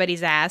whoop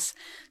everybody's ass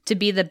to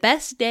be the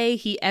best day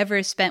he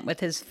ever spent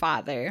with his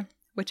father,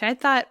 which I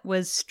thought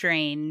was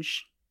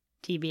strange,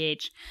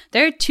 TBH.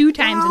 There are 2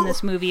 times in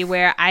this movie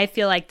where I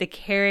feel like the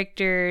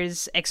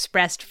characters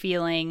expressed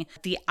feeling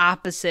the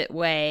opposite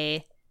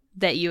way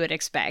that you would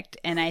expect,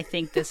 and I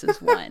think this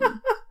is one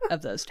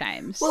of those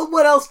times. Well,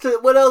 what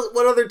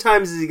other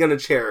times is he going to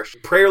cherish?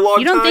 Prayer log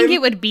time? You don't think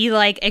it would be,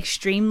 like,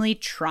 extremely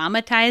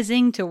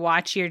traumatizing to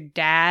watch your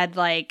dad,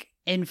 like,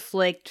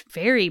 inflict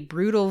very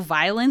brutal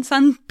violence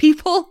on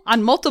people,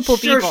 on multiple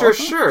people.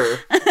 Sure.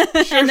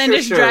 And then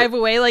just drive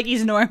away like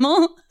he's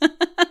normal?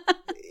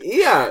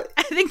 Yeah.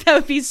 I think that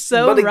would be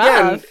so but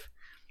rough. Again,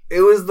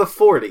 it was the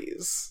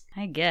 40s.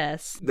 I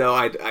guess.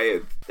 No,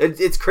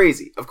 it's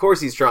crazy. Of course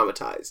he's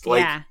traumatized.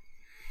 Like, yeah.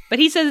 But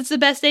he says it's the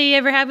best day he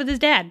ever had with his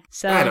dad.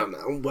 So I don't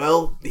know.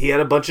 Well, he had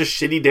a bunch of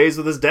shitty days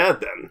with his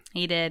dad then.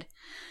 He did.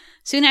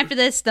 Soon after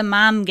this, the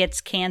mom gets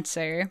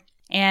cancer.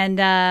 And,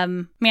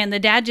 man, the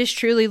dad just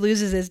truly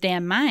loses his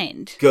damn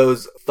mind.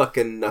 Goes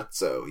fucking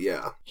nutso,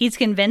 yeah. He's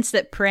convinced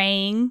that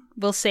praying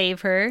will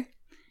save her.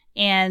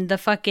 And the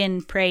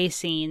fucking pray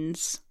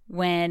scenes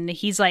when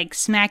he's, like,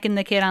 smacking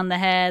the kid on the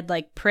head,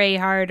 like, pray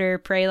harder,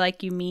 pray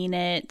like you mean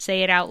it,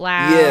 say it out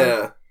loud.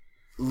 Yeah.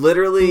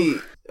 Literally,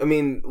 I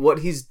mean, what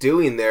he's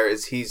doing there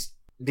is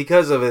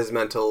because of his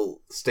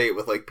mental state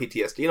with, like,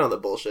 PTSD and all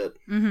that bullshit,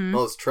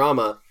 all his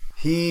trauma,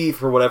 he,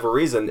 for whatever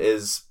reason,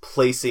 is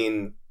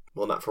placing...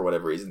 Well, not for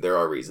whatever reason, there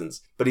are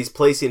reasons. But he's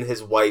placing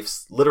his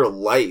wife's literal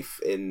life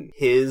in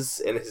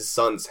his and his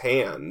son's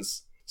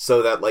hands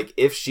so that, like,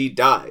 if she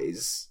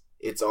dies,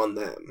 it's on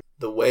them.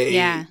 The way,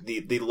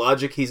 the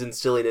logic he's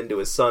instilling into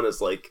his son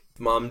is, like, if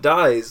mom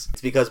dies,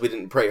 it's because we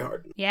didn't pray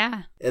hard.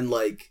 Yeah. And,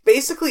 like,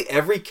 basically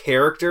every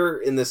character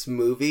in this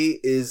movie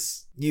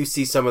is, you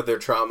see some of their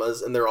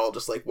traumas and they're all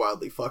just, like,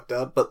 wildly fucked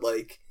up. But,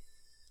 like,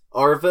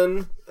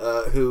 Arvin,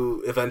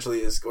 who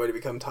eventually is going to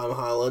become Tom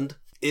Holland,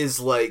 is,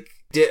 like...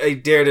 I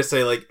dare to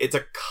say, like, it's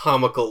a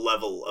comical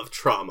level of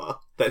trauma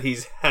that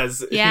he's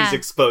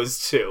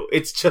exposed to.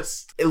 It's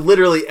just,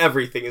 literally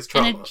everything is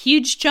trauma. And a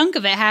huge chunk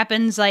of it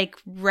happens, like,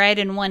 right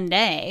in one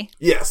day.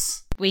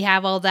 Yes. We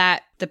have all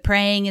that. The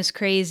praying is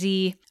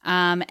crazy.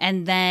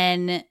 And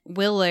then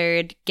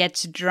Willard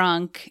gets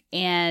drunk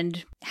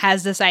and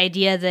has this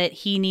idea that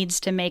he needs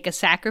to make a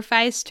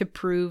sacrifice to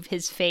prove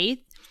his faith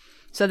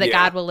so that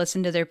God will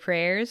listen to their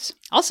prayers.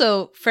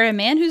 Also, for a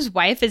man whose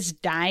wife is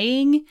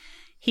dying...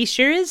 He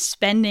sure is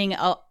spending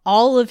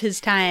all of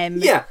his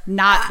time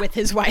not with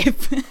his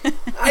wife.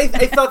 I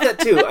thought that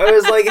too. I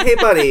was like, hey,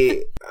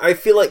 buddy, I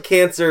feel like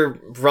cancer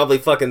probably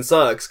fucking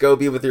sucks. Go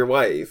be with your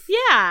wife.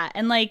 Yeah.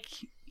 And like,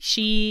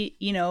 she,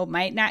 you know,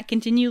 might not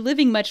continue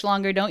living much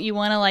longer. Don't you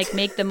want to like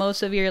make the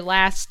most of your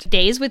last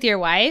days with your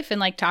wife and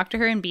like talk to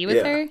her and be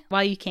with her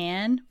while you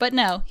can? But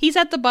no, he's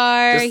at the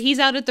bar. He's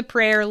out at the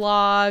prayer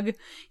log.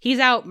 He's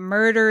out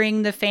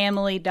murdering the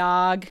family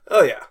dog.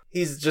 Oh, yeah.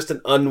 He's just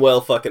an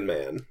unwell fucking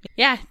man.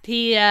 Yeah,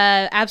 he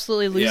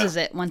absolutely loses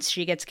it once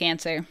she gets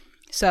cancer.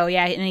 So,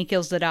 yeah, and he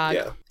kills the dog.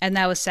 Yeah. And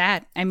that was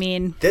sad. I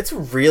mean... That's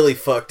really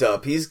fucked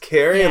up. He's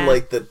carrying,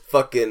 like, the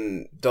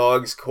fucking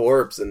dog's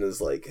corpse, and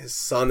his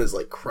son is,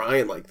 like,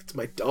 crying, like, it's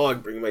my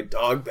dog, bring my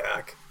dog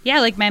back.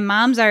 Yeah, like, my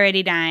mom's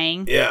already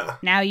dying. Yeah.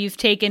 Now you've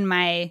taken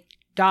my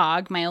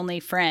dog, my only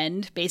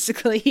friend,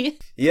 basically.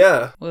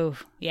 Yeah. Ooh,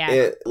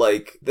 yeah.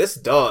 This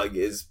dog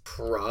is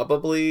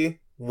probably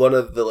one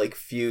of the, like,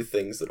 few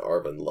things that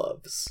Arvin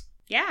loves.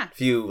 Yeah.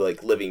 Few,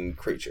 like, living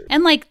creatures.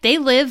 And, like, they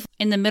live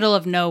in the middle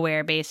of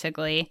nowhere,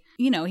 basically.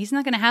 You know, he's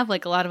not going to have,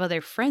 like, a lot of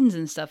other friends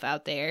and stuff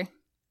out there.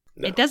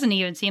 No. It doesn't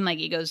even seem like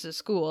he goes to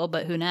school,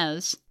 but who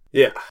knows?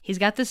 Yeah. He's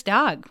got this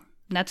dog.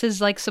 That's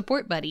his, like,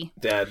 support buddy.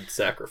 Dad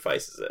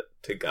sacrifices it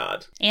to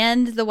God.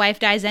 And the wife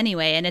dies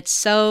anyway. And it's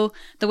so...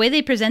 The way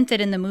they present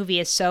it in the movie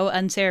is so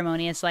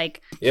unceremonious.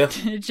 Like,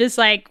 just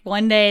like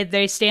one day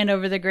they stand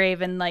over the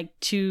grave and, like,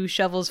 2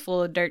 shovels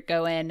full of dirt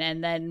go in.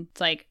 And then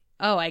it's like,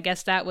 oh, I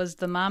guess that was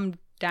the mom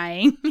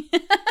dying.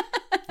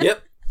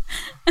 Yep.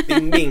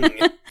 Bing, bing.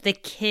 The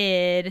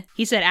kid,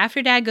 he said,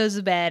 after Dad goes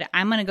to bed,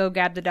 I'm going to go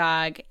grab the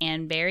dog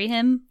and bury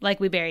him like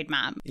we buried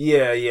Mom.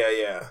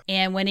 Yeah.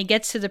 And when he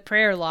gets to the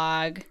prayer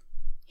log,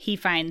 he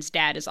finds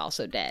Dad is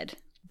also dead.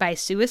 By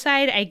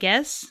suicide, I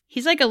guess.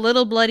 He's like a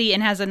little bloody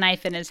and has a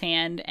knife in his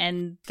hand,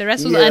 and the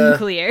rest was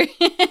unclear.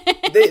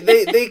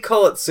 they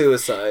call it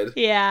suicide.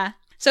 Yeah.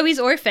 So he's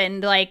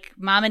orphaned. Like,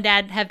 Mom and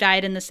Dad have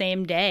died in the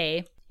same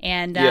day.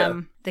 And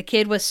the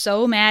kid was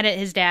so mad at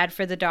his dad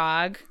for the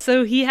dog.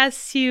 So he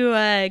has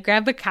to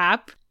grab a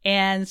cop.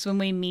 And it's when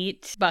we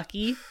meet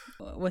Bucky.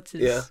 What's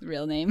his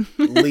real name?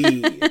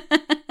 Lee.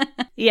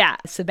 Yeah,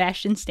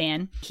 Sebastian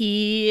Stan.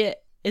 He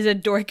is a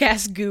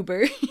dork-ass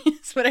goober.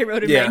 That's what I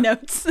wrote in my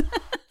notes.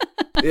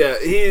 Yeah,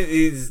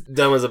 he's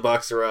dumb as a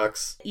box of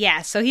rocks.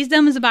 Yeah, so he's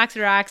dumb as a box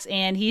of rocks,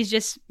 and he's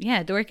just,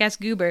 dork-ass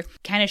goober.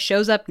 Kind of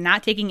shows up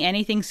not taking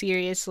anything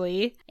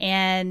seriously.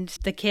 And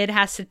the kid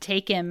has to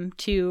take him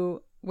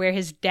to where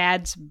his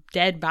dad's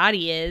dead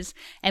body is.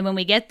 And when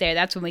we get there,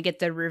 that's when we get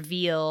the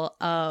reveal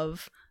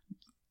of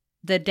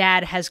the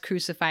dad has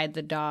crucified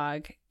the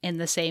dog in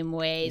the same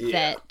way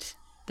that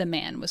the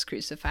man was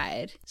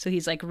crucified. So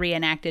he's like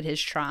reenacted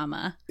his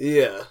trauma.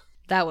 Yeah.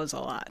 That was a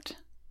lot.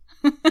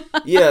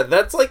 Yeah,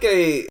 that's like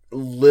a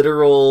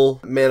literal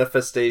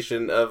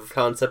manifestation of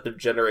concept of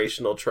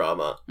generational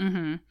trauma.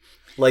 Mm-hmm.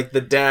 Like,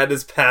 the dad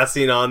is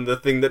passing on the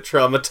thing that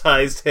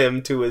traumatized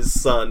him to his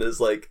son, is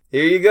like,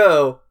 here you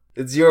go.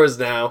 It's yours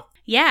now.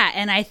 Yeah,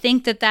 and I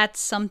think that that's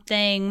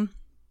something...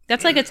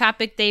 That's like a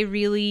topic they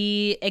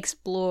really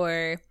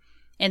explore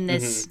in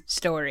this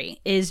story,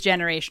 is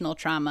generational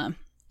trauma.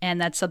 And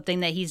that's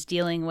something that he's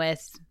dealing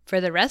with for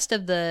the rest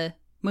of the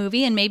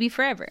movie and maybe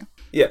forever.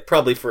 Yeah,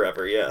 probably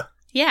forever, yeah.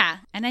 Yeah,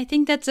 and I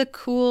think that's a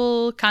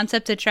cool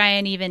concept to try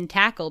and even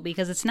tackle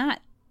because it's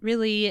not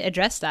really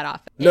addressed that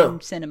often No.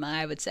 in cinema,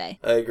 I would say.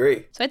 I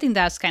agree. So I think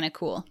that's kind of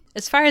cool.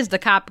 As far as the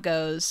cop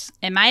goes,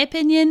 in my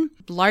opinion,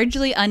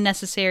 largely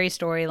unnecessary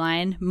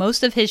storyline.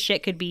 Most of his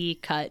shit could be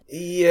cut.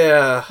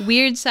 Yeah.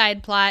 Weird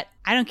side plot.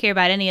 I don't care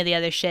about any of the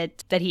other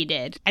shit that he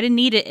did. I didn't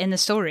need it in the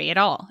story at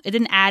all. It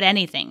didn't add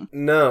anything.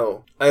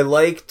 No. I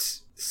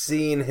liked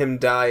seeing him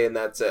die and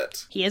that's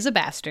it. He is a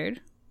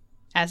bastard,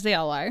 as they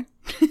all are.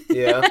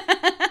 Yeah.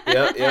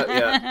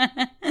 Yeah.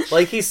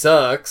 Like, he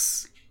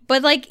sucks.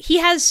 But, like, he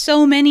has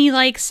so many,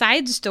 like,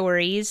 side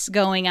stories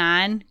going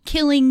on.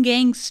 Killing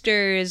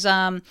gangsters.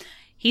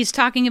 He's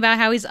talking about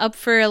how he's up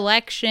for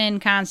election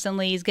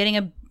constantly. He's getting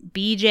a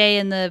BJ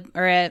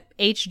or a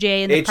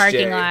HJ in the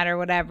parking lot or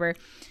whatever.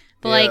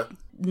 But, like,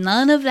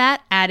 none of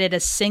that added a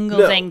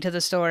single thing to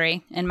the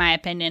story, in my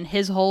opinion.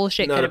 His whole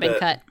shit could have been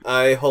cut.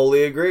 I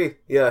wholly agree.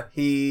 Yeah,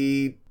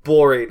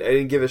 boring. I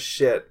didn't give a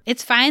shit.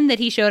 It's fine that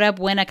he showed up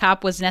when a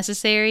cop was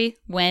necessary,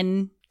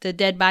 when the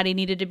dead body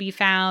needed to be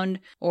found,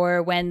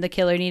 or when the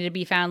killer needed to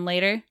be found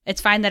later.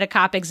 It's fine that a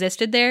cop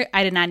existed there.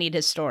 I did not need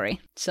his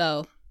story.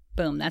 So,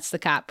 boom, that's the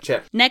cop.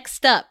 Check.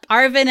 Next up,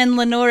 Arvin and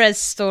Lenora's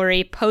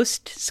story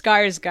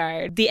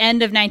post-Skarsgård. The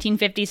end of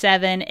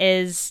 1957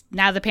 is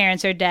now the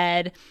parents are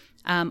dead.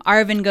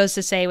 Arvin goes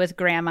to stay with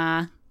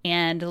Grandma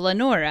and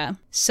Lenora.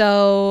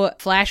 So,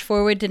 flash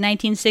forward to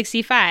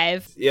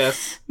 1965.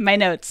 Yes. My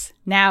notes.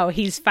 Now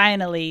he's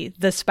finally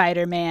the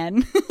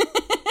Spider-Man.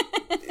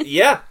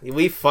 Yeah,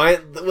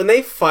 when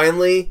they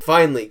finally,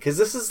 because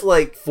this is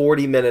like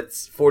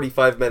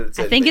 45 minutes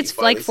in. I think it's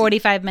like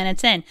 45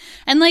 minutes in.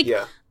 And like,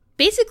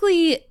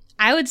 basically,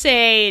 I would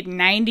say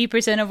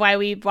 90% of why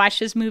we watch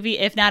this movie,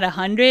 if not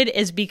 100,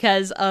 is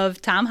because of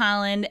Tom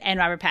Holland and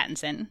Robert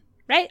Pattinson,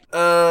 right?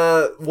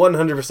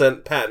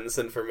 100%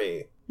 Pattinson for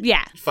me.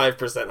 Yeah.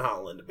 5%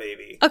 Holland,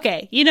 baby.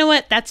 Okay, you know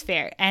what? That's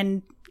fair.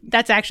 And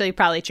that's actually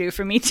probably true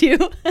for me too.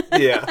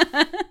 Yeah.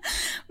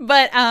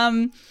 But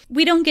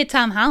we don't get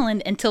Tom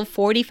Holland until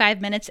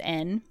 45 minutes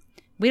in.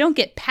 We don't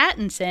get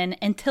Pattinson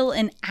until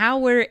an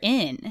hour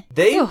in.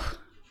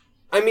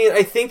 I mean,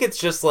 I think it's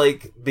just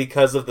like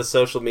because of the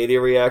social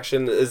media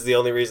reaction is the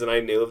only reason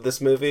I knew of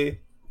this movie.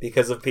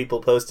 Because of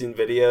people posting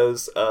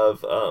videos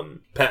of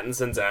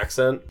Pattinson's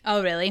accent.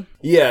 Oh, really?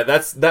 Yeah,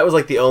 that was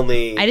like the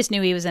only... I just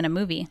knew he was in a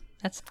movie.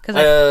 That's because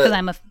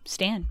I'm a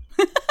stan.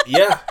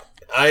 Yeah.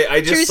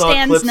 I just True saw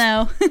stans clips.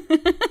 know.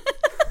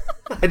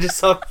 I just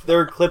saw there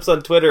were clips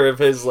on Twitter of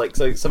his like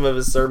some of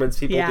his sermons.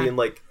 People being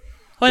like,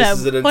 "This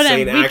is an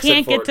insane accent." We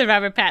can't get to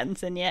Robert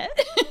Pattinson yet.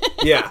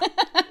 Yeah.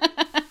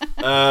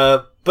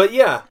 But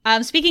yeah.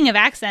 Speaking of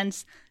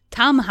accents,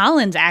 Tom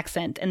Holland's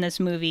accent in this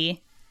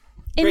movie,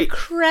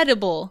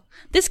 incredible.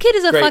 This kid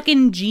is a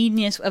fucking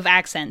genius of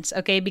accents.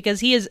 Okay, because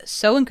he is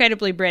so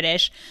incredibly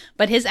British,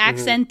 but his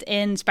accent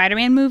in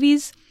Spider-Man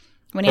movies,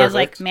 when he has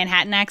like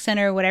Manhattan accent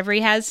or whatever he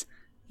has.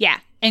 Yeah,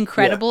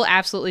 incredible,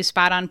 absolutely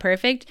spot on,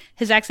 perfect.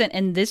 His accent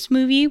in this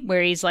movie,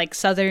 where he's like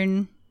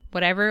Southern,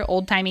 whatever,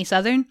 old-timey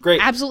Southern,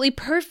 absolutely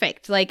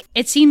perfect. Like,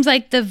 it seems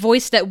like the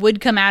voice that would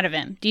come out of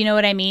him. Do you know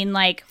what I mean?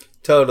 Like,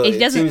 totally, it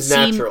doesn't seems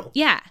natural.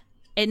 Yeah,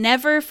 it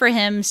never for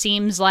him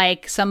seems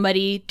like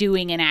somebody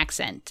doing an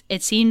accent.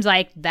 It seems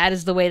like that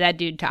is the way that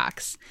dude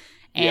talks,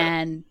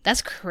 and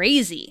that's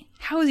crazy.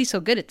 How is he so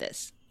good at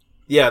this?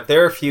 Yeah,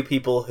 there are a few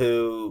people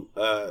who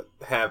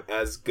have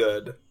as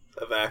good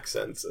of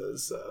accents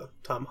as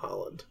Tom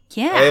Holland.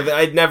 Yeah.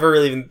 I'd never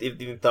really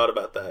even thought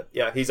about that.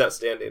 Yeah, he's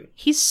outstanding.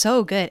 He's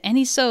so good. And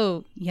he's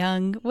so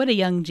young. What a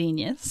young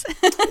genius.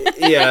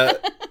 Yeah.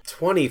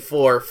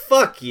 24.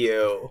 Fuck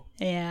you.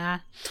 Yeah.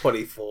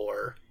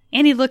 24.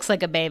 And he looks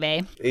like a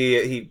baby.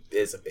 He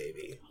is a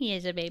baby. He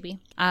is a baby.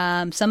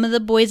 Some of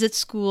the boys at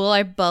school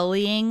are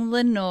bullying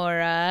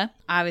Lenora.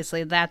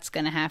 Obviously, that's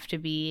going to have to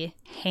be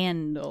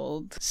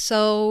handled.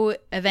 So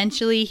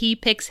eventually he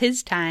picks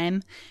his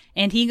time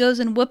and he goes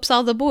and whoops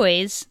all the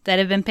boys that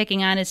have been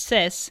picking on his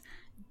sis,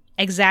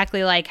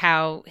 exactly like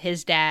how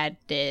his dad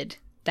did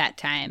that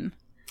time.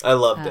 I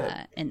loved it.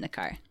 In the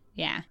car.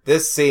 Yeah.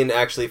 This scene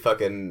actually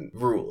fucking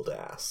ruled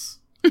ass.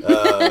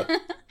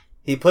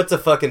 He puts a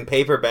fucking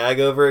paper bag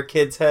over a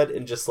kid's head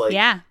and just like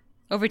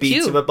over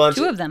beats him a bunch.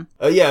 Two of them.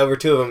 Oh yeah, over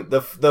two of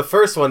them. The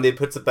first one they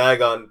puts a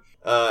bag on.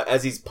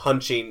 As he's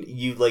punching,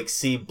 you like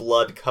see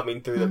blood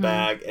coming through the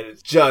bag, and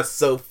it's just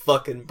so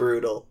fucking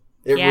brutal.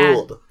 It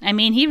ruled. I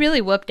mean, he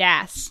really whooped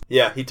ass.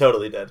 Yeah, he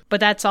totally did.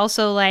 But that's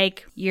also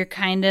like you're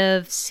kind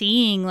of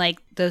seeing like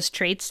those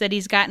traits that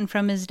he's gotten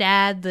from his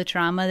dad, the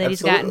trauma that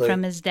he's gotten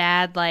from his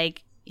dad.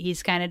 Like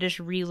he's kind of just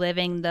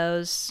reliving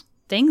those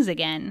things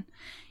again.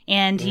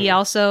 And he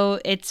also,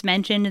 it's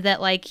mentioned that,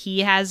 like,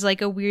 he has,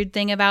 like, a weird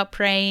thing about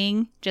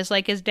praying, just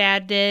like his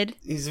dad did.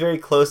 He's very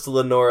close to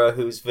Lenora,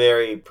 who's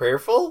very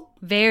prayerful.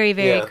 Very,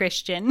 very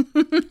Christian.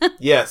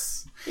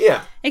 Yes.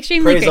 Yeah.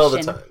 Extremely Prays Christian. all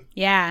the time.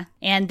 Yeah.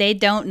 And they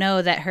don't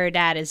know that her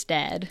dad is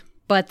dead.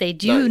 But they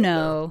do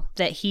know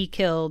that he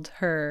killed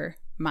her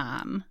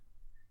mom.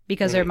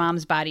 Because her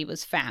mom's body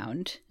was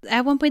found.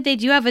 At one point, they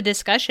do have a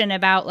discussion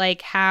about,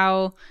 like,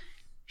 how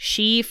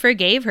she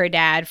forgave her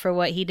dad for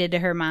what he did to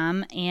her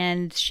mom,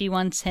 and she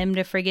wants him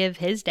to forgive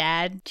his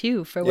dad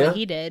too for what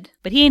he did.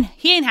 But he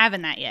ain't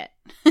having that yet.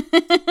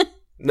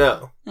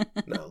 No.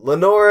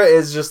 Lenora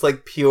is just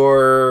like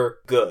pure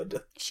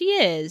good. She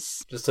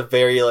is. Just a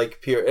very like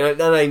pure,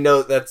 and I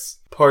know that's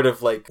part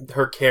of like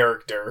her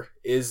character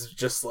is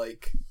just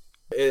like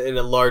in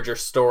a larger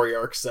story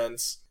arc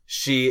sense.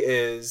 She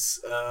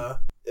is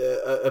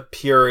a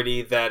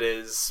purity that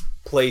is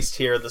placed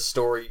here in the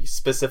story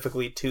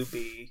specifically to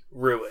be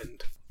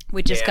ruined.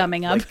 Which is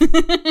coming up.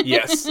 Like,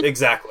 yes,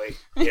 exactly.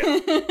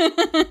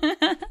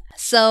 Yeah.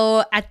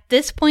 So at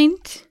this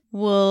point,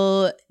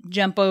 we'll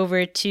jump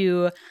over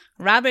to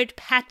Robert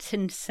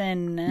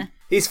Pattinson.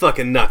 He's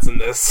fucking nuts in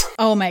this.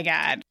 Oh my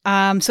god.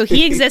 So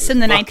he exists in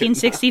the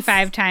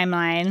 1965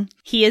 timeline.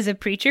 He is a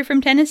preacher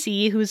from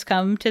Tennessee who's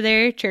come to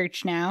their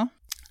church now.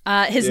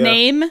 His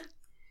name,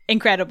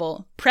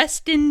 incredible.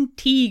 Preston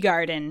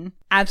Teagarden.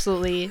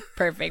 Absolutely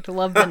perfect.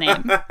 Love the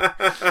name.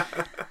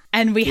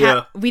 And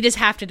we just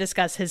have to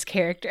discuss his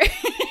character.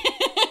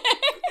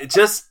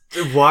 Just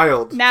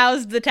wild.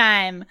 Now's the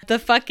time. The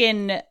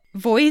fucking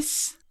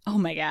voice. Oh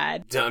my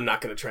god. I'm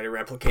not going to try to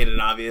replicate it,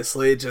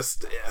 obviously.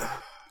 Just...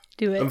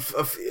 Do it.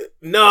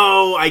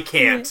 No, I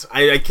can't.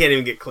 I can't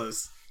even get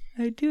close.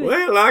 I do it.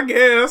 Well, I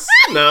guess.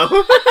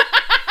 No.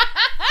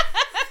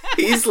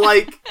 He's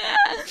like...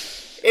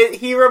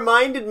 he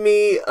reminded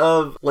me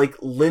of, like,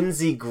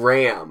 Lindsey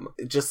Graham.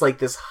 Just like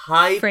this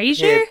high...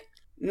 Frasier?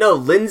 No,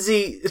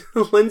 Lindsey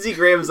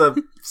Graham's a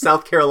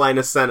South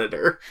Carolina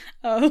senator.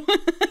 Oh.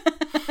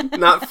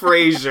 Not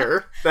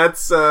Frasier.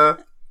 That's,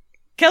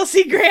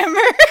 Kelsey Grammer.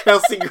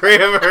 Kelsey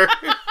Grammer.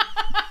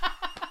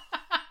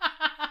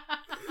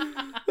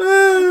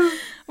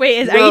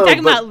 Wait, are you talking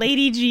about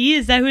Lady G?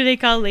 Is that who they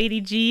call Lady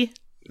G?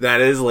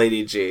 That is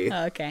Lady G.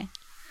 Oh, okay.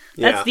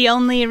 Yeah. That's the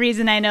only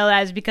reason I know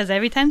that is because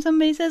every time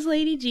somebody says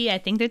Lady G, I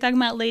think they're talking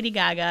about Lady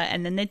Gaga,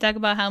 and then they talk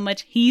about how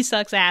much he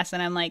sucks ass,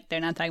 and I'm like, they're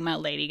not talking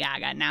about Lady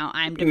Gaga. Now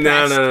I'm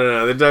depressed.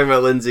 No. They're talking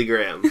about Lindsey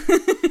Graham.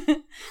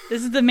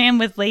 This is the man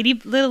with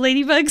little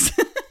ladybugs.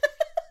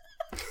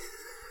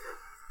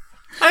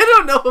 I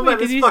don't know about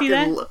did his you fucking... see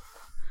that?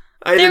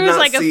 I there did was not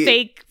like see... a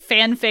fake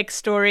fanfic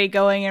story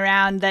going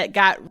around that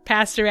got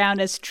passed around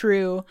as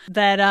true,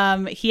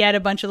 that he had a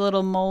bunch of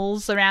little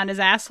moles around his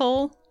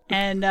asshole,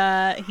 and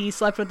he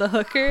slept with a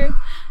hooker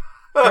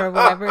or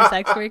whatever, a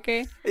sex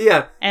worker.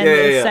 Yeah. And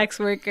the sex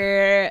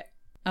worker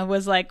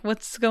was like,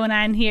 what's going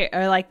on here?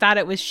 Or like thought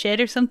it was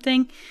shit or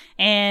something.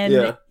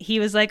 And he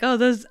was like, oh,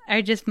 those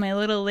are just my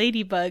little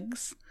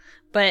ladybugs.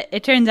 But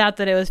it turns out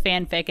that it was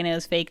fanfic and it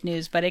was fake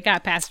news, but it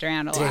got passed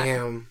around a lot.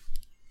 Damn.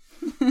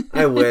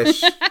 I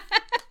wish.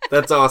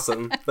 That's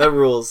awesome. That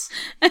rules.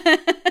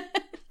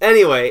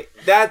 Anyway,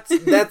 that's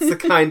the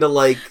kind of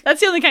like...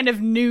 That's the only kind of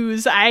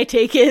news I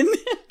take in.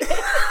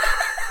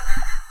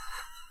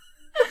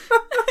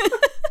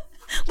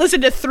 Listen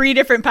to 3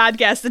 different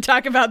podcasts to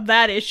talk about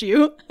that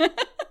issue.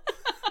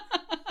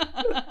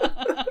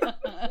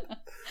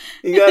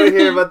 You gotta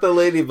hear about the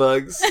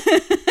ladybugs.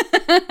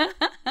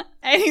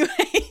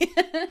 Anyway,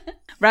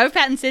 Robert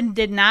Pattinson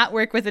did not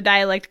work with a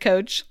dialect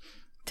coach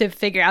to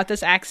figure out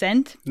this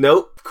accent.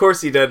 Nope, of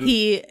course he didn't.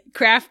 He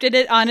crafted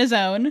it on his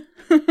own.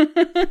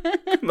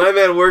 My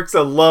man works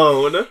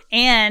alone.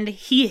 And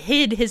he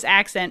hid his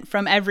accent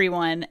from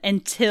everyone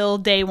until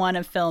day 1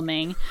 of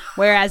filming.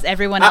 Whereas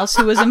everyone else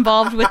who was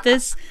involved with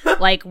this,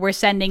 like, were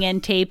sending in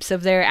tapes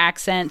of their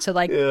accent. So,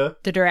 like,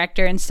 the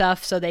director and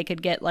stuff, so they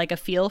could get, like, a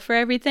feel for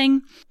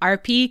everything.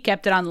 RP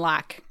kept it on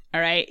lock. All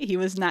right? He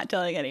was not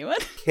telling anyone.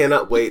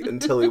 Cannot wait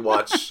until we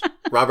watch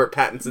Robert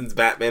Pattinson's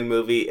Batman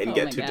movie and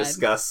get to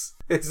discuss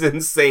his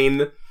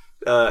insane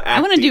I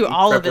want to do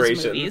all of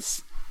his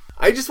movies.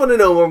 I just want to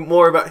know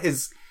more about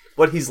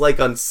what he's like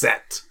on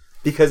set.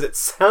 Because it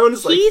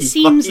sounds like he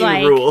seems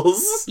fucking like,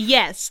 rules.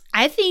 Yes.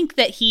 I think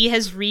that he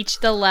has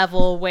reached the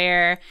level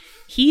where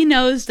he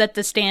knows that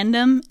the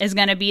stand-up is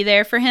going to be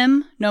there for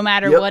him no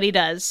matter what he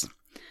does.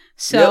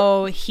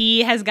 So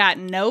he has got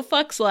no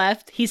fucks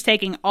left. He's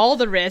taking all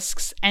the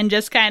risks and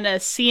just kind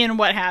of seeing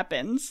what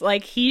happens.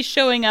 Like, he's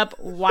showing up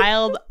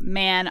wild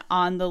man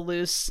on the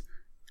loose,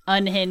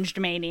 unhinged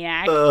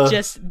maniac,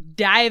 just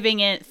diving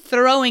in,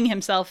 throwing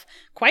himself,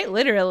 quite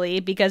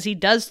literally, because he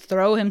does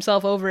throw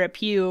himself over a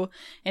pew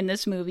in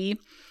this movie.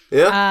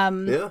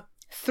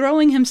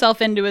 Throwing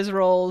himself into his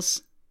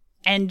roles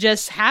and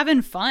just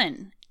having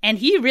fun. And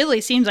he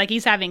really seems like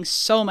he's having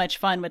so much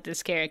fun with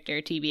this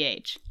character,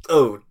 TBH.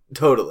 Oh,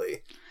 totally.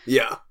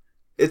 Yeah.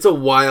 It's a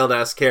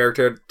wild-ass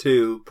character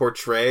to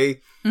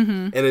portray.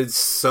 Mm-hmm. And it's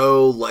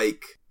so,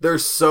 like...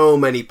 There's so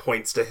many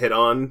points to hit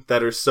on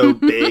that are so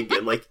big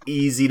and, like,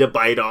 easy to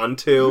bite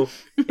onto.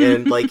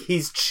 And, like,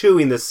 he's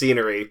chewing the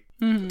scenery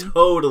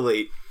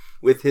totally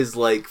with his,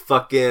 like,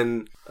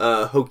 fucking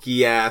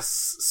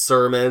hokey-ass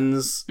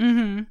sermons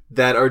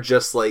that are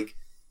just, like,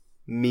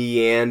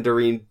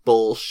 meandering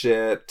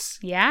bullshit.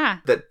 Yeah.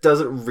 That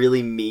doesn't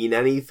really mean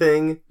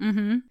anything.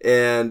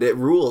 And it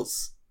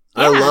rules.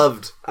 Yeah.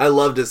 I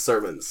loved his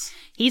sermons.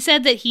 He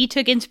said that he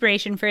took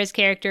inspiration for his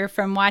character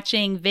from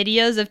watching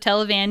videos of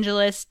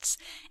televangelists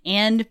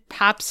and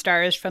pop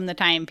stars from the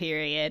time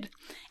period.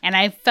 And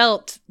I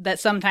felt that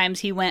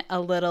sometimes he went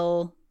a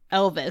little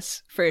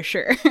Elvis, for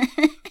sure.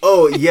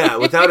 Oh, yeah,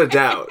 without a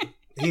doubt.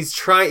 He's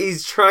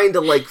trying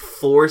to, like,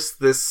 force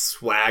this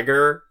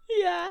swagger.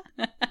 Yeah.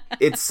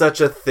 It's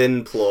such a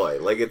thin ploy.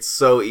 Like, it's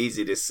so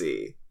easy to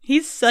see.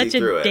 He's such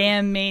through a it.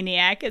 damn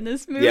maniac in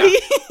this movie. Yeah.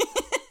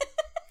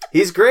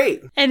 He's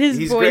great. And his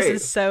He's voice great.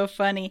 is so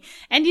funny.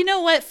 And you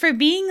know what? For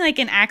being like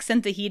an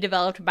accent that he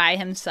developed by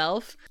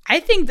himself, I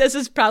think this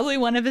is probably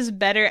one of his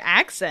better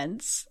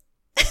accents.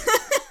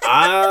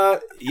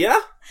 Yeah.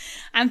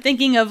 I'm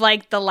thinking of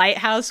like The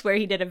Lighthouse, where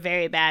he did a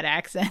very bad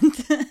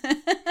accent.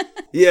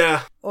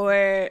 Yeah.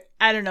 Or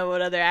I don't know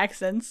what other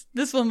accents.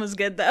 This one was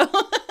good though.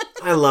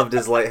 I loved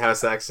his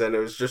Lighthouse accent. It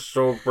was just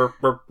so...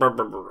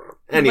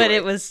 Anyway. But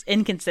it was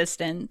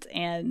inconsistent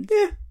and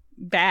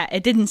bad.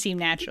 It didn't seem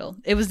natural.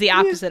 It was the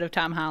opposite of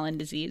Tom Holland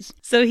disease.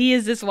 So he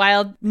is this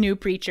wild new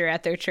preacher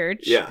at their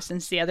church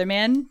since the other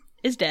man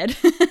is dead.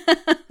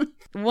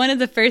 One of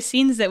the first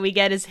scenes that we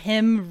get is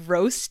him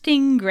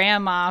roasting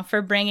grandma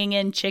for bringing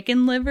in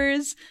chicken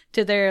livers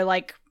to their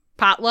like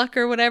potluck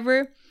or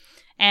whatever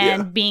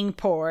and being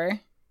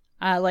poor,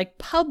 like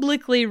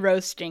publicly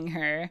roasting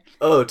her.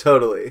 Oh,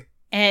 totally.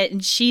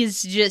 And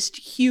she's just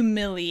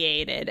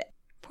humiliated.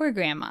 Poor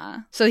grandma.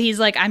 So he's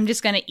like, I'm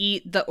just going to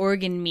eat the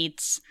organ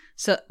meats,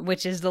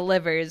 which is the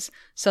livers,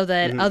 so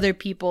that other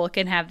people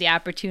can have the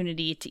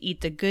opportunity to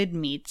eat the good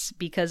meats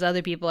because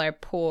other people are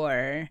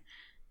poor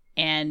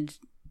and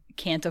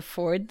can't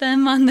afford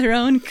them on their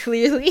own,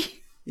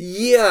 clearly.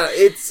 Yeah,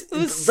 It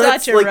was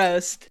such a like,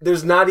 roast.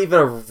 There's not even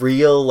a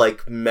real,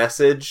 like,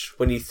 message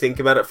when you think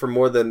about it for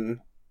more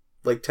than,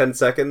 like, 10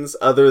 seconds,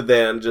 other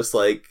than just,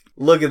 like,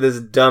 look at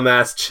this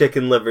dumbass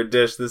chicken liver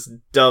dish this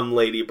dumb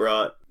lady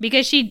brought.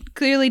 Because she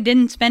clearly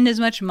didn't spend as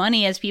much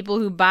money as people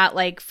who bought,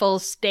 like, full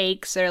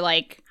steaks or,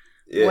 like,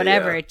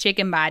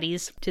 chicken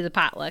bodies to the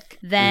potluck.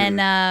 Then,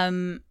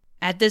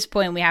 at this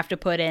point, we have to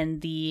put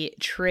in the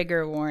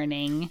trigger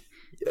warning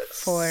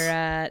for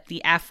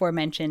the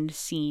aforementioned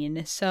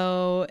scene.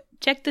 So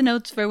check the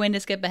notes for when to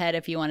skip ahead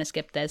if you want to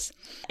skip this.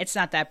 It's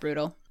not that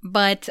brutal.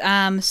 But,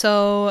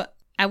 so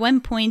at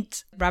one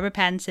point, Robert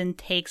Pattinson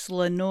takes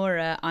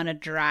Lenora on a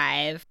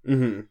drive.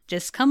 Mm-hmm.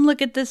 Just come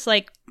look at this,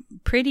 like,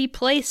 pretty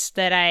place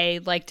that I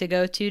like to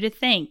go to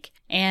think.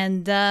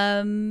 And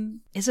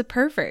is a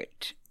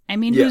pervert. I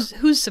mean,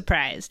 who's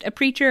surprised? A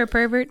preacher, a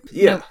pervert?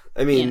 Yeah. Nope.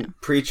 I mean,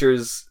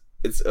 preachers,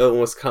 it's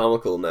almost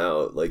comical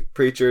now. Like,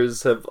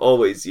 preachers have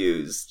always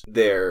used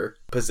their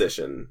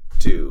position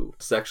to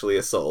sexually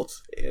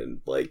assault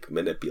and, like,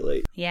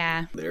 manipulate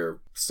their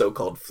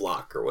so-called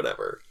flock or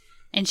whatever.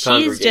 And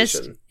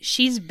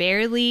she's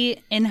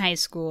barely in high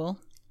school.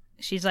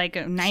 She's like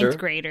a ninth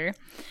grader.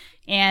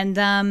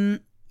 And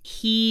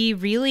he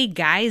really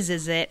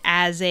guises it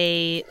as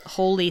a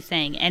holy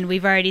thing. And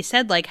we've already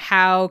said, like,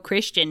 how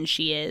Christian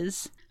she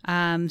is.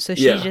 So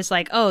she's just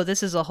like, oh,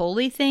 this is a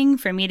holy thing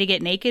for me to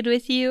get naked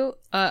with you?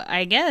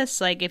 I guess,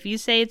 like, if you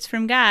say it's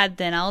from God,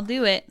 then I'll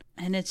do it.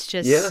 And it's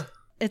just,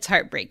 it's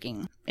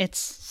heartbreaking. It's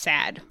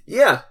sad.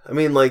 Yeah. I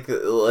mean, like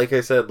I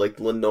said, like,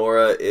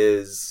 Lenora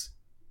is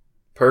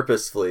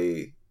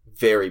purposefully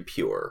very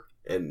pure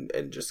and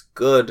just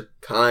good,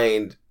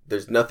 kind.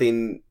 There's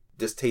nothing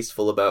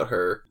distasteful about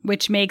her.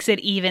 Which makes it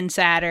even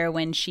sadder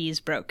when she's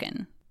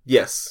broken.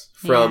 Yes.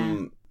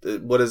 From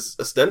what is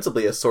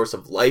ostensibly a source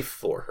of life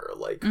for her.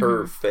 Like,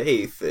 her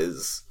faith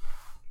is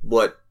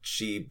what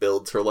she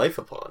builds her life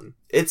upon.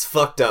 It's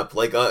fucked up.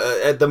 Like,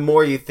 the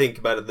more you think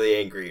about it, the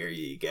angrier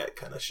you get,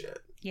 kind of shit.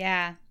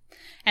 Yeah.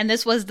 And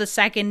this was the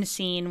second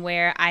scene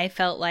where I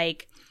felt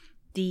like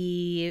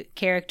the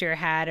character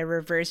had a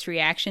reverse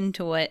reaction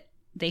to what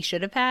they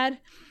should have had.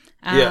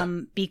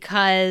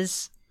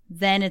 Because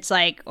then it's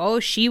like,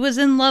 oh, she was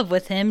in love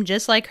with him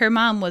just like her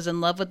mom was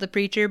in love with the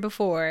preacher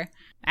before,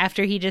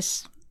 after he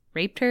just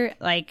raped her.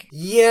 Like,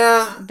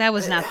 that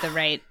was not the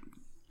right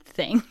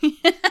thing.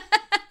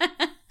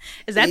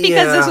 Is that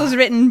because this was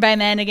written by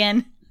men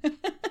again?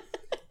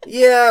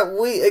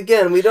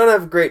 we don't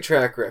have a great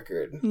track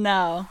record.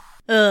 No.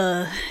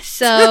 Ugh.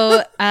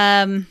 So,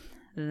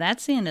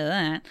 that's the end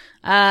of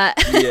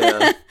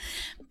that.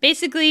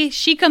 Basically,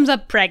 she comes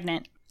up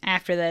pregnant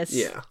after this.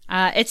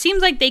 It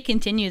seems like they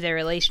continue their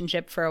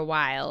relationship for a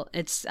while.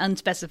 It's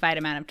unspecified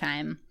amount of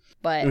time,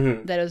 but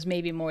that it was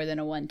maybe more than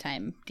a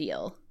one-time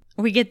deal.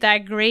 We get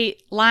that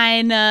great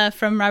line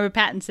from Robert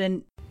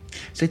Pattinson.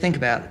 See, think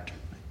about it.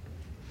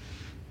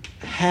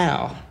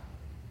 How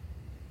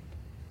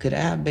could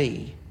I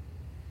be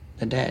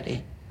the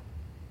daddy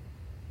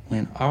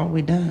when all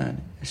we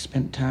done is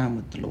spent time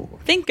with the Lord?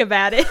 Think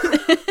about it.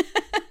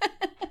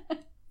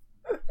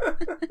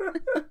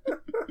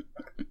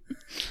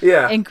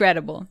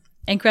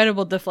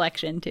 Incredible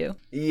deflection too.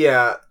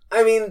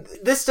 I mean,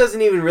 this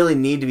doesn't even really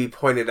need to be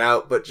pointed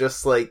out, but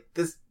just like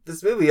this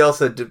movie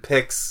also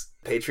depicts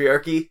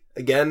patriarchy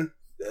again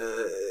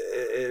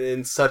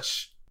in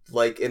such,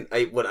 like,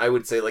 what I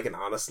would say, like, an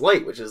honest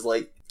light, which is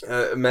like,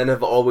 men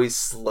have always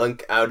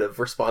slunk out of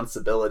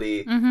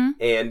responsibility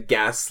and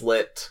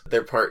gaslit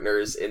their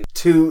partners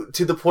to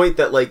the point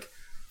that, like,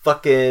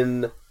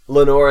 fucking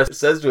Lenora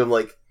says to him,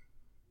 like,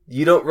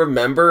 you don't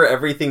remember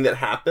everything that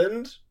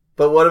happened?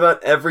 But what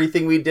about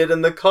everything we did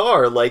in the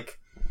car? Like,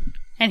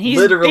 and he's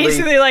literally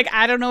basically like,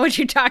 I don't know what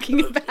you're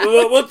talking about.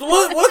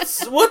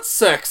 What's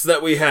sex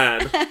that we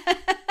had?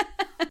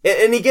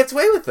 And he gets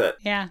away with it.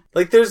 Yeah.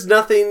 Like, there's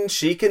nothing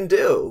she can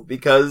do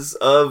because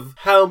of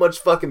how much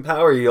fucking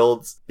power he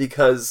holds,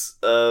 because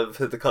of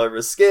the color of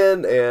his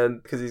skin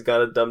and because he's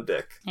got a dumb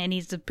dick. And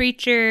he's a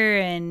preacher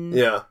and...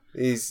 Yeah.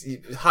 He's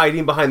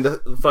hiding behind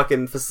the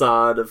fucking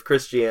facade of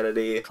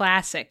Christianity.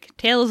 Classic.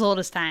 Tale as old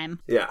as time.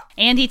 Yeah.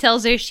 And he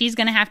tells her she's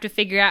going to have to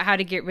figure out how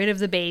to get rid of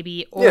the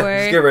baby, or... Yeah,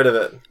 just get rid of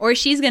it. Or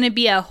she's going to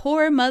be a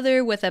whore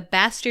mother with a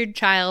bastard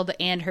child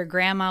and her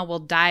grandma will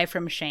die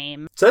from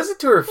shame. Says it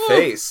to her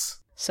face.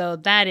 So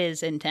that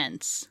is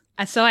intense.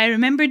 So I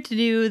remembered to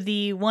do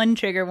the one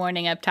trigger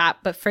warning up top,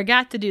 but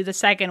forgot to do the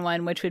second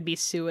one, which would be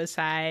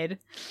suicide.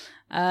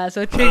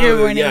 So trigger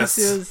warning, yes.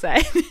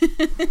 Suicide.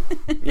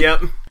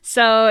 Yep.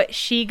 So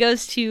she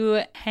goes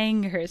to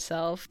hang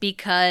herself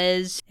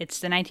because it's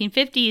the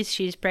 1950s.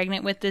 She's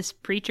pregnant with this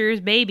preacher's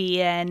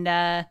baby,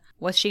 and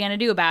what's she going to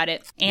do about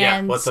it?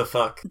 And what the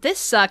fuck? This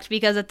sucked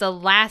because at the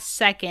last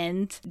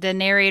second, the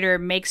narrator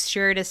makes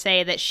sure to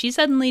say that she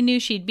suddenly knew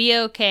she'd be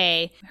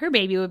okay. Her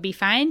baby would be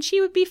fine.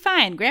 She would be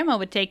fine. Grandma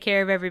would take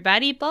care of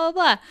everybody, blah,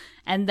 blah, blah.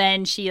 And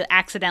then she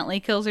accidentally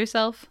kills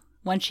herself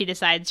once she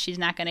decides she's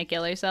not going to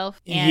kill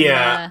herself. And,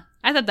 yeah.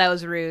 I thought that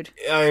was rude.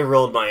 I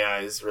rolled my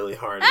eyes really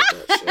hard at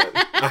that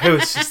shit. I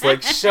was just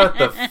like, shut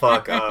the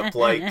fuck up.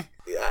 Like,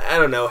 I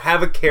don't know,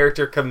 have a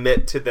character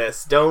commit to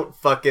this. Don't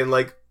fucking,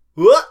 like,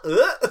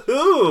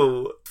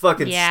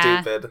 fucking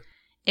stupid.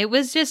 It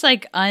was just,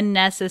 like,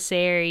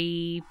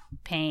 unnecessary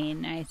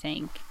pain, I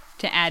think,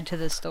 to add to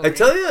the story. I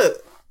tell you,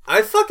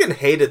 I fucking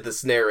hated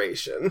this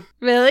narration.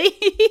 Really?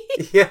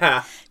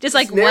 Yeah. Just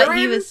like what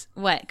he was...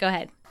 What? Go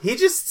ahead. He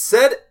just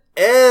said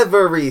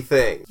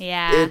everything.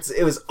 Yeah.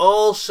 It was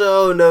all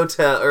show, no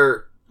tell,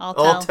 or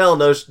all tell,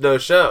 no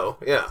show.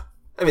 Yeah.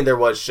 I mean, there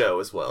was show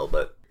as well,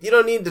 but you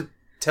don't need to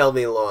tell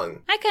me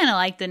long. I kind of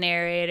like the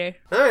narrator.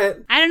 All right.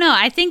 I don't know.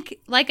 I think,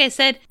 like I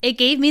said, it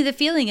gave me the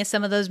feeling of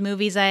some of those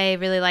movies I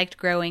really liked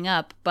growing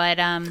up. But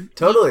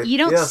totally. You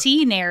don't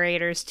see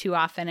narrators too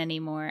often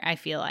anymore, I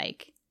feel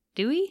like.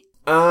 Do we?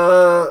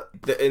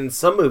 In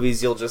some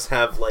movies, you'll just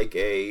have like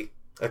a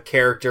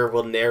character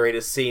will narrate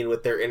a scene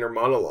with their inner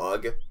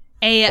monologue.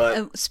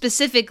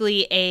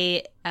 Specifically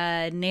a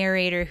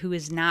narrator who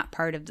is not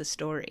part of the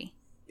story.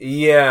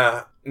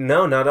 Yeah.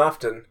 No, not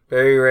often.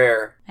 Very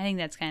rare. I think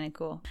that's kind of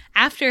cool.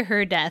 After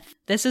her death,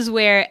 this is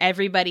where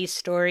everybody's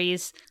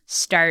stories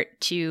start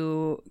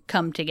to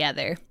come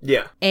together.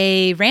 Yeah.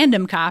 A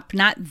random cop,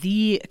 not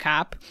the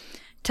cop,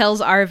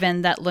 tells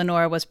Arvin that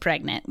Lenore was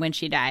pregnant when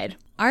she died.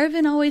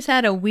 Arvin always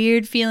had a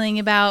weird feeling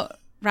about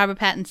Robert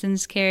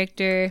Pattinson's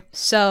character,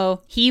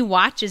 so he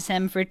watches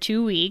him for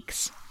 2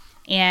 weeks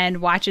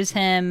and watches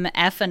him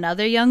F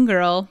another young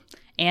girl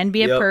and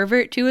be a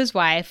pervert to his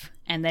wife,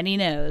 and then he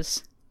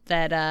knows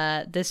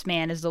that this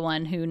man is the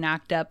one who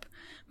knocked up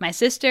my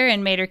sister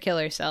and made her kill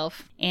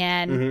herself.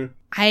 And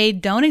I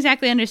don't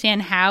exactly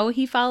understand how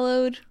he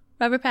followed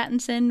Robert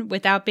Pattinson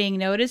without being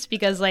noticed,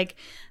 because like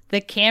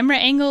the camera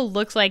angle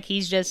looks like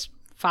he's just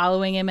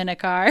following him in a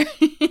car.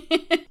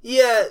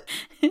 Yeah.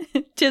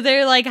 To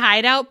their like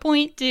hideout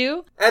point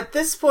too. At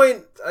this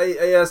point,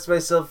 I asked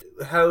myself,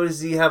 how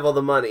does he have all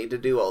the money to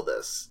do all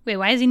this? Wait,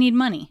 why does he need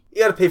money?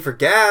 You gotta pay for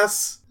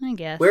gas. I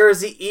guess. Where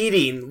is he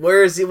eating?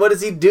 What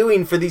is he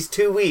doing for these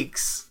 2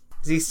 weeks?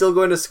 Is he still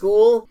going to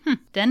school?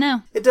 Don't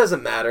know. It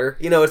doesn't matter.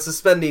 You know, it's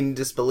suspending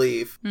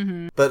disbelief.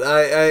 Mm-hmm. But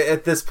I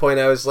at this point,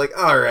 I was like,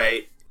 all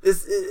right,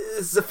 this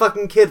is a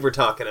fucking kid we're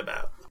talking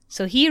about.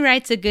 So he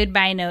writes a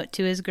goodbye note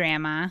to his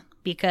grandma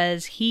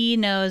because he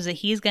knows that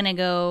he's going to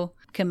go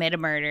commit a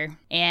murder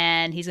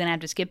and he's going to have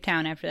to skip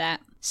town after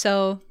that.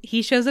 So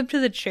he shows up to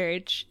the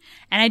church,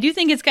 and I do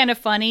think it's kind of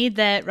funny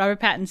that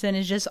Robert Pattinson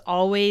is just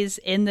always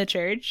in the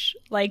church.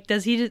 Like,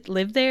 does he just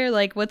live there?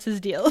 Like, what's his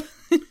deal?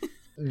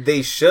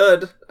 They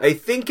should. I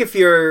think if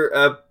you're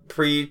a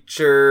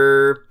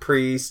preacher,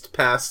 priest,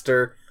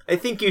 pastor, I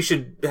think you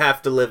should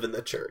have to live in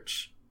the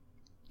church.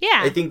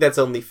 Yeah. I think that's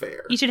only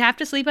fair. You should have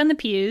to sleep on the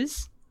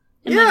pews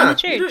and live in the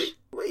church.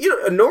 You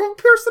know, a normal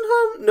person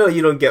home? No,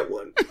 you don't get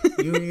one.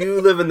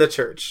 you live in the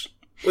church.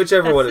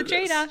 Whichever one it is.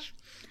 That's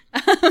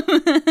the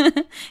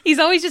trade-off. He's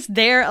always just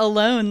there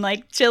alone,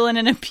 like chilling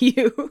in a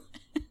pew.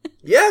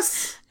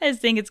 Yes. I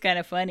just think it's kind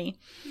of funny.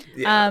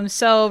 Yeah.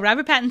 So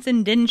Robert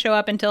Pattinson didn't show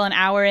up until an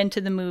hour into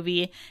the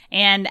movie,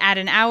 and at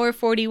an hour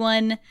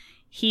 41,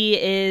 he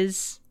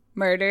is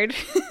murdered.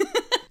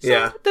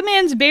 Yeah. The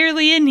man's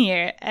barely in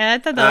here. And I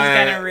thought that was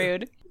kind of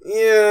rude.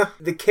 Yeah,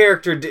 the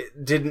character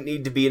didn't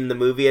need to be in the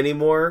movie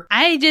anymore.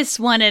 I just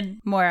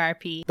wanted more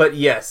RP. But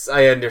yes,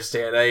 I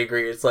understand. I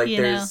agree. It's like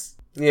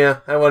Yeah,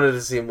 I wanted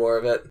to see more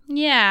of it.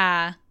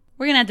 Yeah.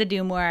 We're going to have to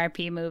do more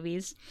RP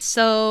movies.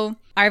 So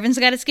Arvin's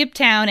got to skip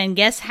town, and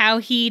guess how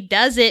he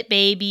does it,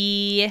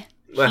 baby?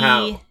 Well,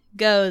 he how?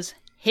 goes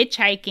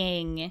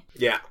hitchhiking.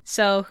 Yeah.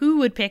 So who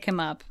would pick him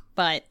up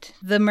but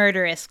the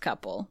murderous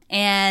couple?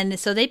 And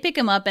so they pick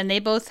him up, and they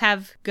both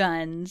have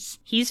guns.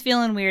 He's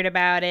feeling weird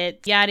about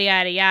it. Yada,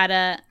 yada,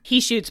 yada.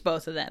 He shoots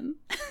both of them.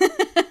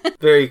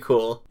 Very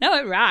cool. No,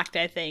 it rocked,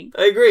 I think.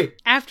 I agree.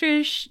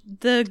 After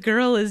the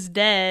girl is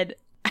dead,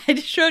 I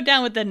just wrote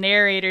down what the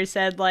narrator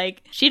said,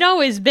 like, she'd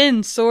always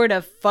been sort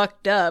of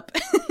fucked up.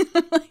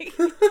 Like,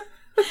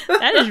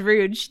 that is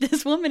rude.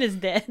 This woman is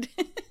dead.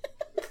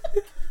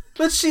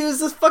 But she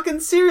was a fucking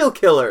serial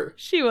killer.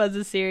 She was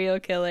a serial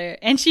killer.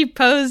 And she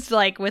posed,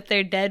 like, with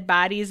their dead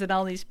bodies and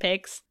all these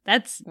pics.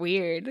 That's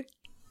weird.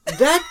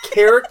 That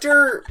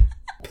character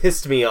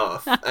pissed me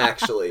off,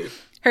 actually.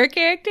 Her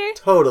character?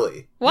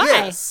 Totally. Why?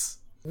 Yes.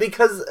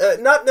 Because,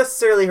 not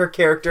necessarily her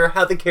character,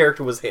 how the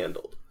character was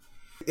handled.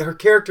 Her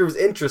character was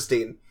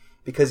interesting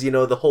because, you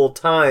know, the whole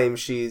time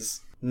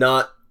she's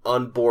not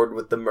on board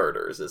with the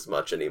murders as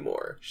much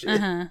anymore.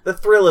 The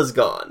thrill is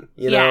gone,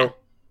 you know?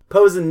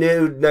 Posing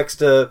nude next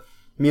to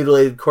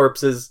mutilated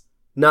corpses,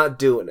 not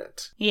doing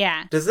it.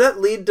 Yeah. Does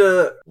that lead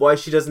to why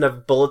she doesn't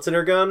have bullets in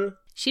her gun?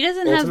 She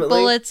doesn't have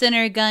bullets in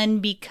her gun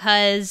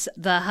because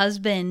the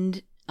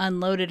husband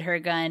unloaded her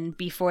gun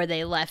before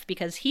they left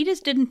because he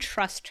just didn't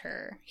trust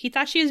her. He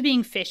thought she was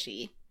being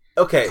fishy.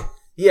 Okay.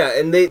 Yeah,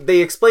 and they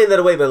explain that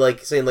away by,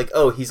 like, saying, like,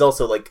 oh, he's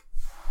also, like,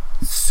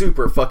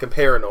 super fucking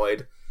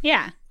paranoid.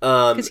 Yeah.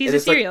 Because he's a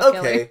serial killer.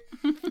 Okay.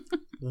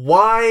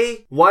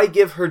 Why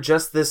give her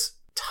just this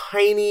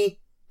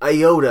tiny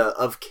iota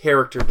of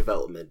character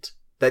development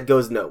that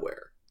goes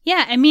nowhere?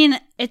 Yeah, I mean,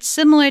 it's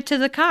similar to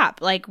the cop.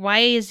 Like, why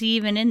is he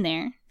even in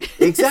there?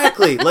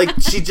 Exactly. Like,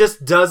 she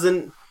just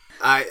doesn't...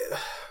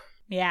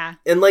 Yeah.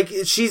 And, like,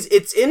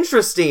 it's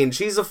interesting.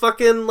 She's a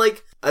fucking,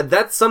 like...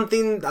 that's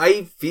something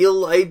I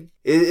feel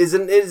is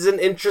an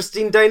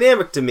interesting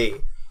dynamic to me.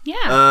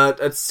 Yeah.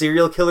 A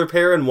serial killer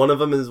pair and one of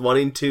them is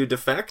wanting to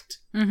defect?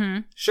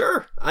 Mm-hmm.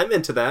 Sure, I'm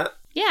into that.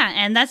 Yeah,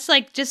 and that's,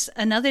 like, just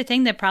another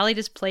thing that probably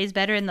just plays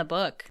better in the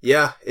book.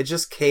 Yeah, it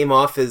just came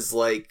off as,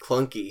 like,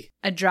 clunky.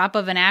 A drop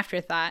of an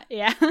afterthought,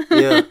 yeah.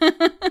 Yeah.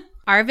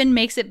 Arvin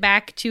makes it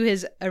back to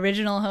his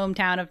original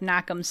hometown of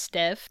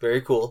Knock'em-Stiff.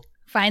 Very cool.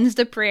 Finds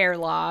the prayer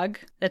log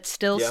that's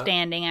still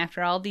standing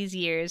after all these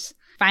years.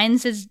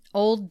 Finds his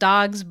old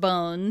dog's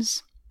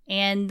bones.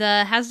 And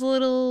has a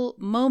little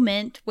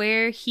moment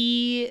where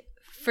he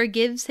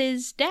forgives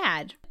his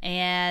dad.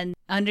 And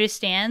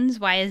understands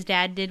why his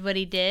dad did what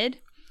he did.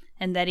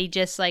 And that he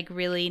just, like,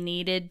 really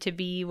needed to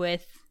be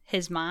with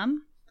his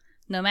mom.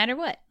 No matter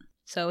what.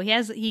 So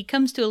he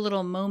comes to a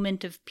little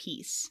moment of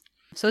peace.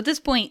 So at this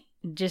point,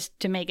 just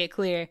to make it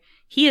clear,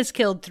 he has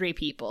killed 3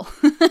 people.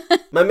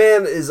 My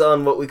man is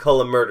on what we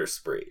call a murder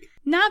spree.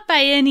 Not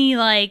by any,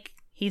 like,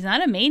 he's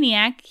not a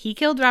maniac. He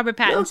killed Robert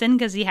Pattinson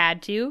because he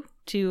had to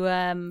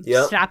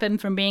stop him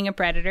from being a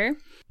predator.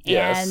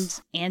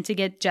 Yes. And to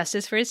get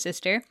justice for his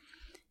sister.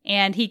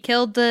 And he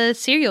killed the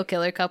serial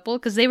killer couple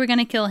because they were going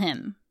to kill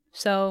him.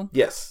 So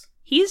yes,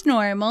 he's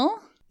normal.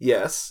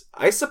 Yes,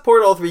 I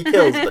support all 3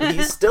 kills, but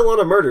he's still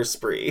on a murder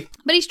spree.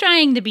 But he's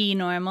trying to be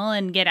normal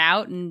and get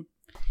out and,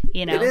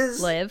 you know,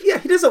 live. Yeah,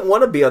 he doesn't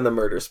want to be on the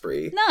murder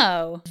spree.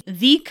 No.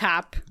 The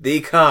cop,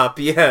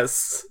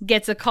 yes.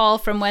 Gets a call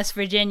from West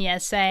Virginia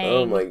saying,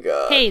 oh my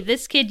God. Hey,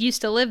 this kid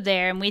used to live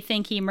there and we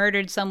think he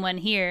murdered someone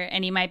here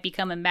and he might be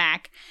coming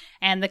back.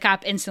 And the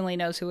cop instantly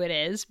knows who it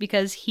is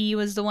because he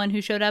was the one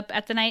who showed up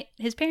at the night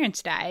his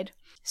parents died.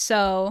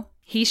 So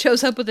he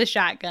shows up with a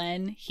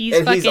shotgun.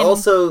 He's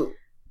also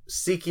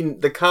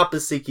the cop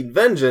is seeking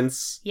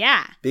vengeance.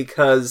 Yeah.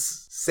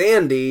 Because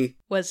Sandy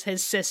was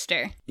his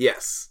sister.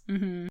 Yes.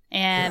 Mm-hmm.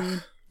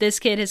 And this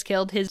kid has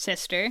killed his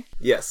sister.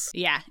 Yes.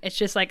 Yeah. It's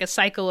just like a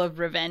cycle of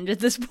revenge at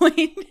this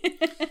point.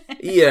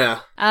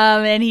 Yeah.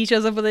 And he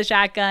shows up with a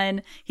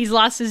shotgun. He's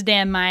lost his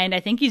damn mind. I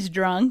think he's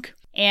drunk.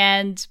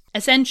 And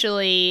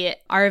essentially,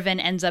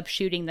 Arvin ends up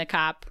shooting the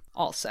cop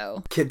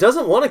also. Kid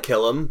doesn't want to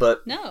kill him,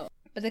 but... No.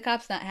 But the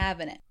cop's not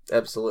having it.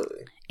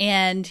 Absolutely.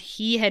 And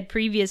he had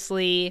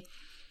previously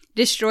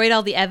destroyed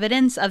all the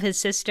evidence of his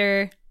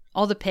sister,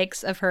 all the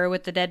pics of her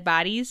with the dead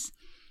bodies,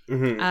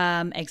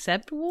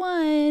 except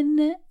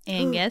one.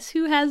 And guess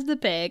who has the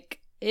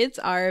pic? It's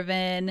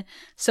Arvin.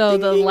 So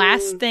the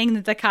last thing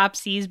that the cop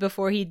sees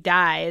before he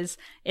dies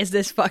is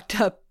this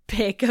fucked up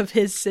pic of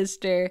his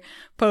sister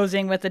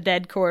posing with a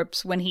dead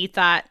corpse when he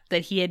thought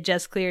that he had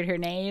just cleared her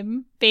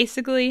name,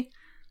 basically.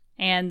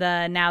 And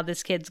now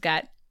this kid's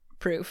got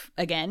proof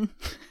again.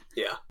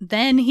 Yeah.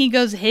 Then he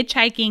goes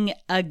hitchhiking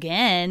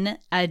again,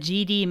 a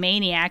GD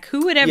maniac.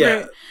 Who would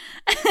ever...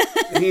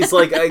 Yeah. He's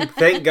like,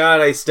 thank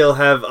God I still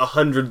have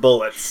 100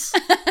 bullets.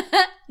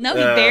 No,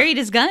 he buried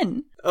his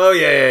gun. Oh,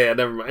 yeah,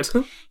 never mind.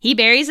 He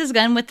buries his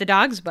gun with the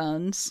dog's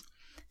bones.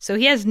 So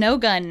he has no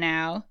gun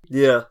now.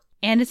 Yeah.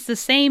 And it's the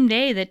same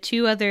day that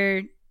 2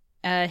 other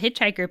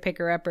hitchhiker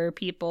picker-upper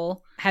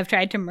people have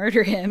tried to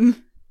murder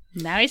him.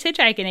 Now he's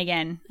hitchhiking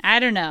again. I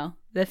don't know.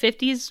 The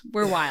 50s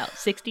were wild.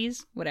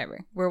 60s, whatever,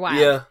 were wild.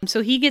 Yeah.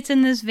 So he gets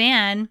in this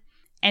van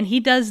and he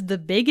does the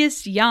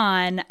biggest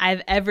yawn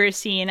I've ever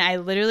seen. I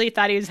literally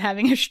thought he was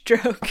having a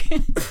stroke.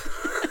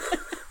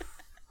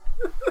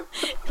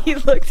 He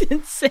looked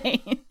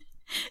insane.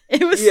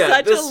 It was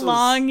such a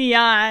long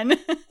yawn.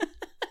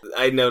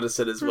 I noticed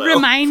it as well.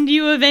 Remind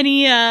you of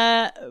any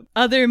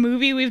other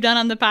movie we've done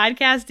on the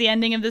podcast, the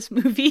ending of this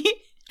movie,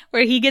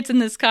 where he gets in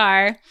this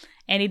car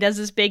and he does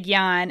this big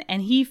yawn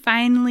and he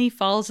finally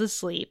falls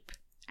asleep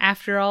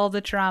after all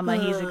the trauma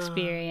he's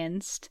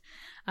experienced.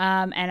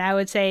 And I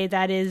would say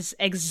that is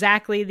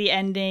exactly the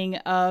ending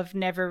of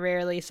Never,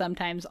 Rarely,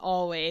 Sometimes,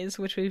 Always,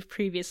 which we've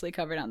previously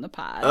covered on the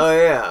pod. Oh,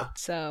 yeah.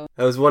 So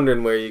I was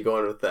wondering where you're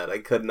going with that. I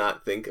could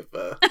not think of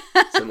a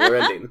similar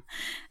ending.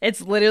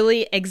 It's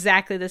literally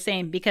exactly the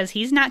same because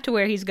he's not to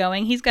where he's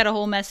going. He's got a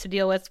whole mess to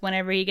deal with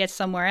whenever he gets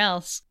somewhere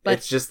else. But,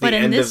 it's just the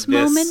end in this of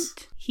this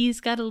moment, he's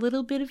got a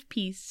little bit of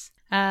peace.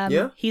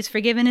 Yeah. He's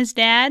forgiven his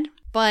dad,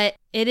 but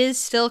it is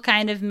still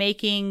kind of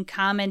making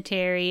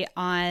commentary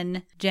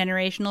on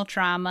generational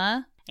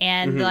trauma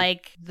and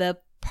like the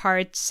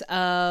parts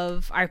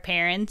of our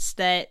parents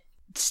that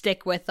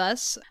stick with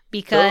us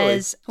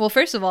because, well,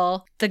 first of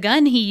all, the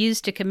gun he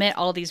used to commit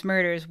all these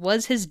murders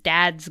was his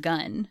dad's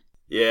gun.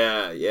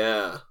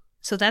 Yeah.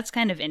 So that's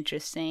kind of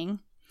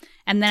interesting.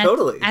 And then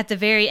at the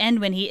very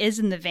end, when he is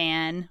in the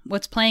van,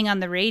 what's playing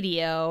on the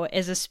radio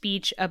is a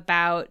speech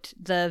about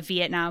the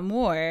Vietnam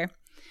War,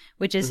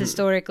 which is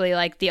historically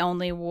like the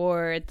only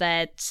war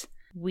that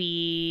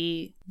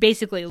we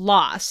basically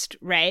lost,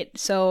 right?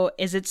 So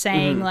is it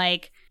saying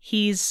like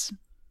he's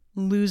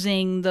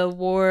losing the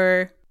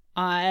war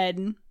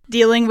on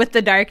dealing with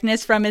the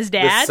darkness from his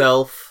dad? The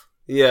self.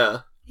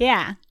 Yeah.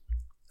 Yeah.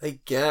 I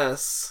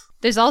guess.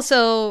 There's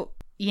also,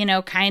 you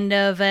know, kind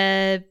of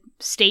a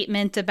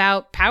statement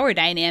about power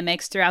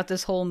dynamics throughout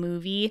this whole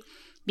movie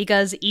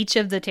because each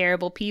of the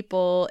terrible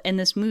people in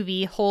this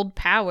movie hold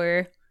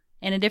power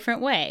in a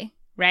different way.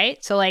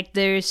 Right? So, like,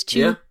 there's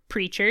two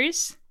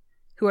preachers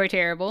who are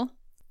terrible.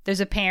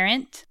 There's a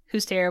parent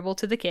who's terrible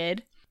to the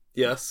kid.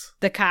 Yes.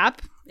 The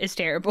cop is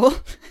terrible.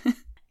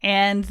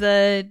 And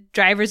the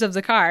drivers of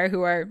the car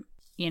who are,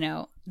 you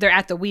know, they're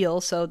at the wheel,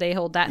 so they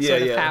hold that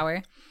sort of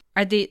power.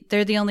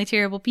 They're the only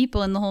terrible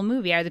people in the whole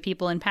movie, are the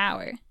people in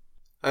power.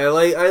 I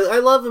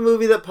love a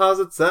movie that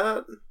posits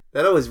that.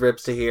 That always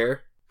rips to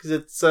hear. Because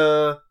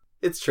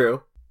it's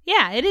true.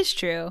 Yeah, it is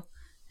true.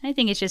 I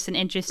think it's just an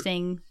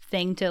interesting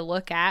thing to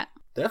look at.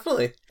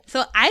 Definitely.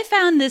 So I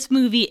found this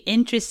movie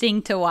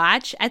interesting to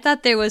watch. I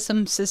thought there was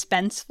some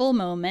suspenseful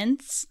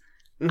moments.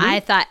 I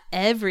thought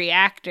every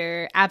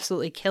actor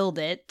absolutely killed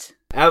it.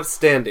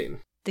 Outstanding.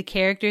 The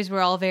characters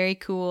were all very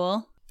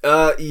cool.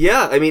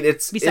 Yeah. I mean, it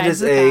is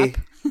the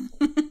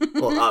cop.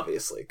 Well,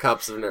 obviously,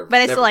 cops have never.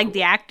 But I still like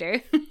the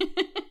actor.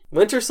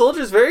 Winter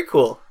Soldier's very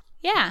cool.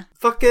 Yeah.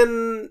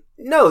 Fucking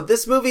no!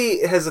 This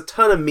movie has a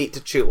ton of meat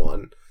to chew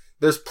on.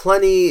 There's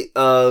plenty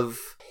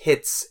of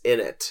hits in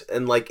it,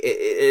 and like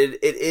it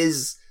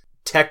is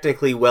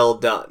technically well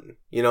done.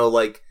 You know,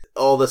 like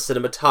all the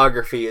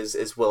cinematography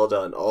is well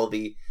done.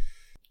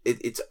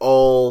 It's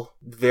all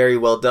very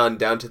well done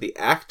down to the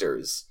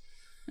actors.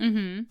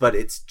 But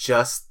it's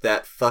just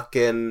that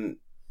fucking.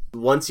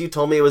 Once you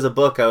told me it was a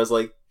book, I was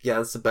like, yeah,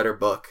 it's a better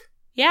book.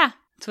 Yeah,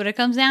 that's what it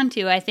comes down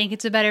to. I think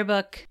it's a better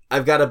book.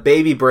 I've got a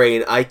baby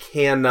brain. I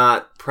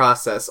cannot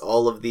process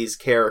all of these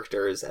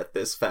characters at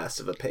this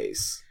fast of a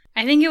pace.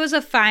 I think it was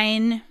a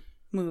fine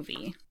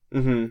movie.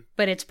 Mm-hmm.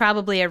 But it's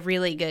probably a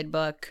really good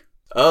book.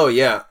 Oh,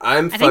 yeah.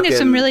 I think there's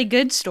some really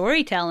good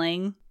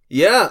storytelling.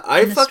 Yeah,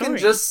 I fucking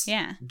just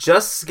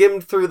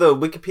skimmed through the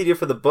Wikipedia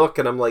for the book,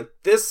 and I'm like,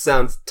 this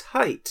sounds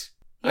tight.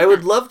 Yeah. I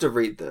would love to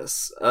read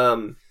this.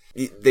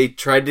 They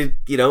tried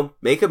to,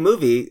 make a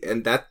movie,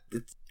 and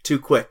it's too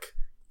quick.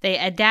 They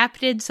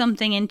adapted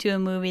something into a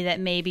movie that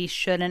maybe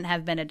shouldn't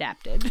have been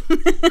adapted.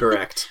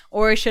 Correct.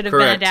 Or should have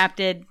been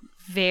adapted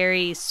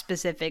very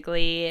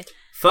specifically.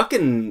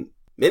 Fucking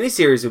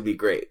miniseries would be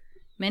great.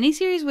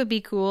 Miniseries would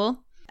be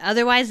cool.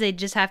 Otherwise, they'd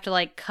just have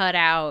to, cut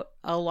out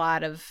a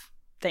lot of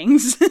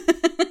things.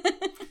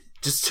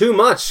 Just too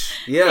much.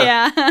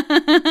 Yeah.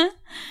 Yeah.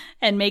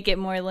 And make it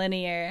more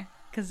linear.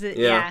 Because,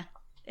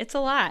 it's a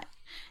lot.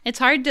 It's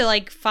hard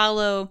to,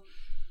 follow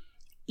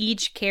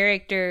each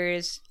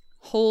character's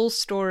whole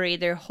story,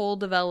 their whole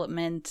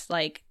development,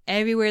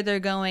 everywhere they're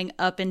going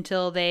up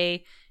until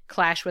they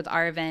clash with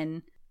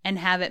Arven and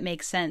have it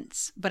make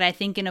sense. But I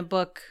think in a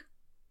book,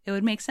 it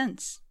would make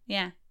sense.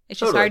 Yeah.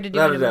 It's just hard to do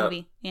in a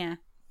movie. Yeah.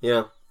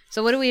 Yeah.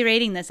 So what are we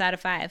rating this out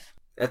of 5?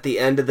 At the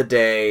end of the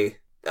day,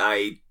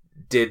 I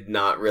did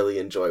not really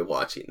enjoy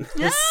watching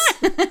this.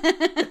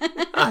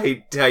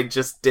 I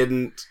just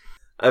didn't.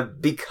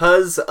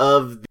 Because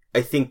of,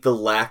 I think, the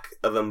lack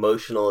of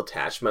emotional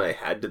attachment I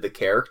had to the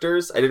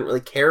characters, I didn't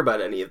really care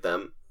about any of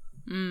them.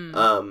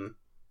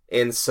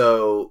 And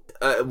so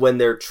when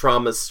their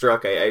trauma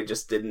struck, I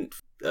just didn't.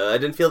 I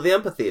didn't feel the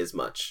empathy as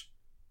much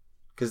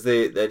because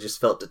they just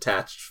felt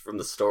detached from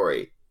the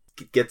story.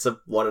 It gets a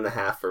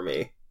 1.5 for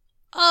me.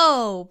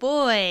 Oh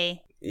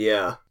boy!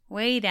 Yeah,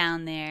 way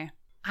down there.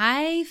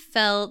 I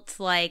felt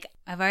like,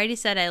 I've already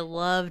said I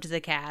loved the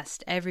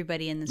cast.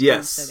 Everybody in this movie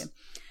is so good.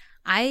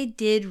 I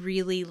did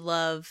really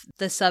love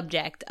the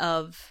subject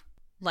of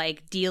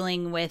like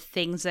dealing with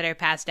things that are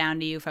passed down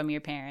to you from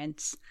your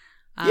parents.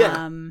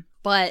 Yeah.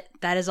 But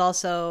that is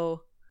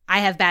also, I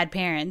have bad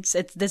parents.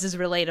 This is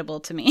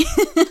relatable to me.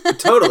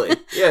 Totally.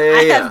 Yeah.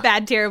 I have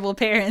bad, terrible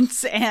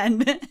parents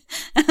and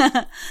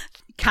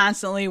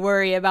constantly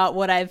worry about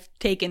what I've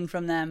taken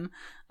from them.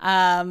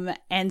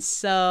 And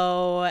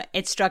so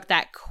it struck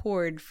that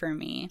chord for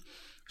me.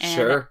 And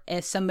sure.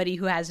 As somebody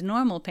who has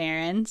normal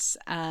parents,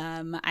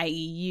 i.e.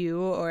 you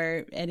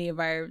or any of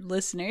our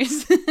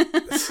listeners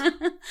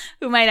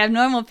who might have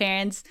normal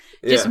parents,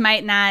 just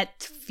might not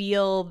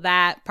feel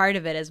that part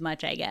of it as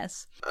much, I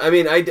guess. I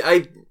mean,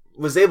 I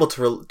was able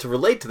to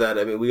relate to that.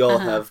 I mean, we all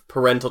have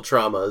parental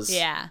traumas.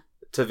 Yeah.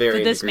 To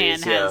varying degrees. But this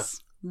degrees, man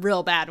has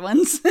real bad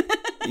ones.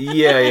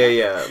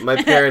 Yeah.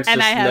 My parents and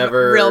just I have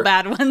never... real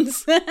bad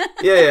ones.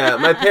 Yeah.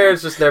 My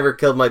parents just never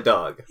killed my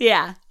dog.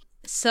 Yeah.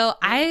 So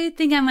I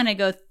think I'm going to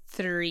go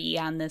 3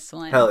 on this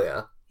one. Hell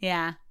yeah.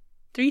 Yeah.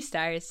 3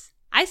 stars.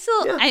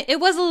 It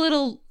was a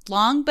little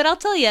long, but I'll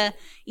tell you,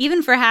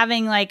 even for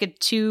having like a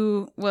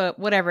 2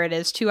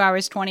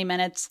 hours, 20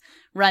 minutes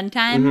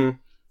runtime,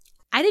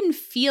 I didn't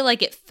feel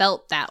like it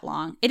felt that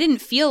long. It didn't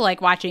feel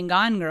like watching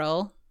Gone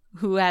Girl,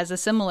 who has a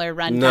similar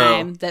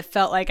runtime that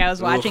felt like I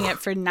was watching it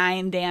for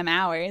 9 damn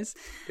hours.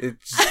 It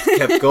just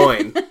kept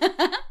going.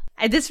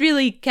 This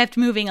really kept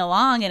moving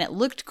along, and it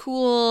looked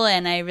cool,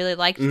 and I really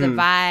liked the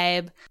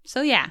vibe.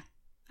 So yeah,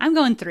 I'm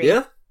going 3.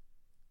 Yeah?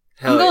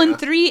 I'm going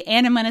 3,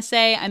 and I'm going to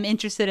say I'm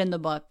interested in the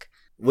book.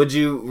 Would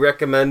you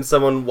recommend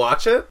someone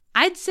watch it?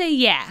 I'd say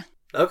yeah.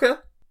 Okay.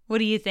 What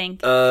do you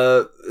think?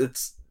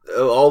 It's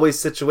always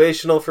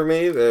situational for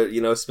me,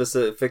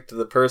 specific to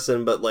the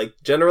person, but like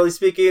generally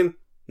speaking,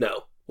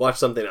 no. Watch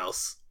something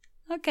else.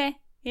 Okay.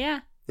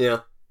 Yeah. Yeah.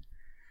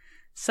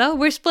 So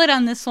we're split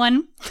on this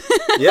one.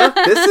 Yeah,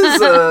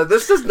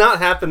 this does not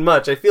happen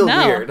much. I feel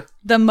weird.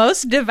 The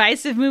most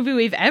divisive movie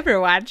we've ever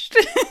watched.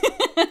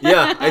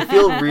 Yeah, I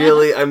feel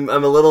I'm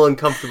a little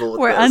uncomfortable with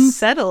We're this.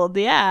 unsettled,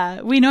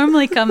 yeah. We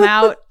normally come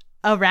out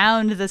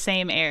around the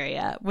same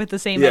area with the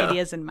same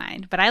ideas in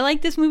mind. But I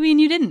like this movie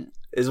and you didn't.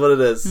 Is what it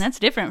is. And that's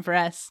different for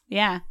us.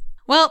 Yeah.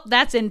 Well,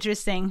 that's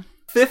interesting.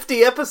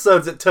 50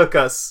 episodes it took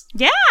us.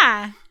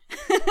 Yeah.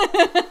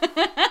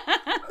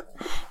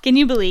 Can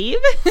you believe?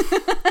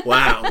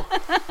 Wow.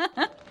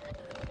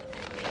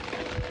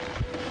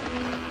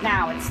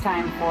 Now it's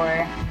time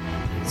for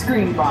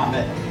Scream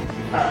Vomit.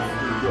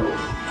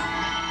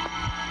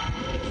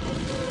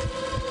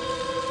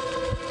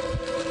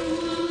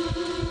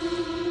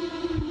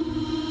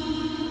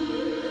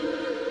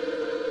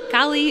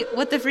 Kali,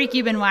 what the freak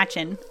you been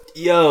watching?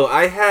 Yo,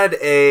 I had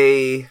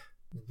a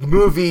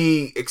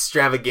movie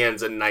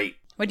extravaganza night.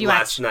 What'd you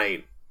last watch?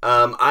 night.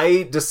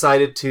 I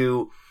decided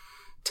to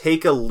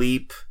take a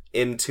leap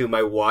into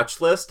my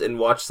watch list and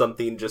watch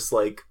something just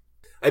like...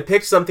 I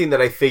picked something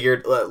that I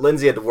figured...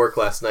 Lindsay had to work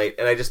last night,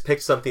 and I just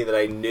picked something that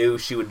I knew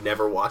she would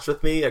never watch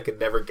with me. I could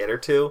never get her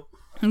to.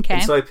 Okay.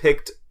 And so I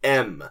picked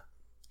M.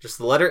 Just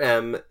the letter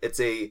M. It's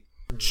a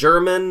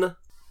German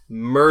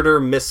murder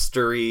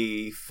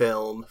mystery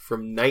film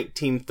from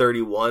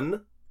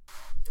 1931.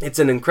 It's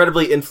an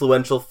incredibly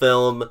influential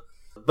film,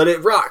 but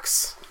it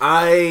rocks.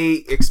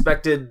 I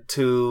expected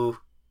to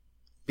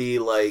be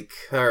like,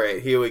 all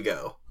right, here we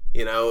go.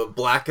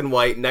 Black and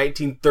white,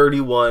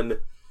 1931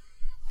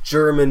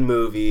 German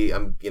movie.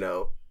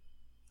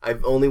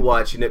 I've only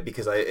watching it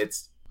because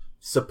it's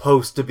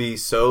supposed to be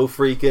so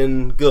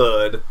freaking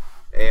good,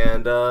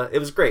 and it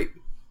was great.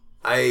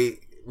 I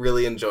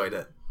really enjoyed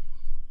it.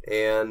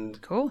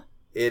 And cool.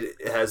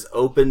 It has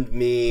opened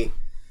me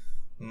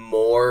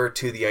more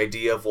to the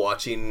idea of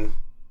watching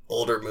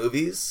older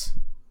movies.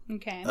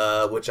 Okay.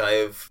 Which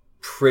I've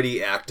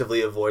pretty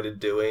actively avoided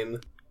doing.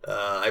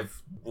 I'm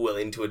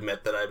willing to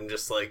admit that I'm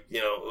just like,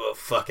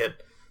 fuck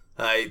it.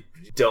 I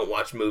don't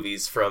watch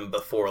movies from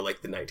before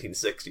like the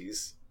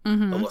 1960s.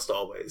 Almost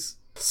always.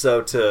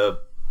 So to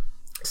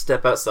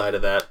step outside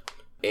of that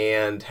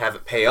and have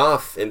it pay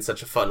off in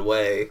such a fun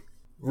way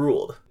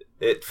ruled.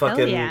 It fucking...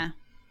 Hell yeah.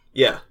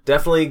 Yeah,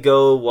 definitely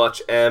go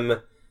watch M.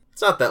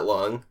 It's not that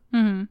long,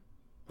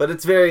 but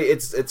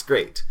it's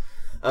great.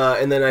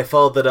 And then I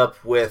followed that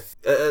up with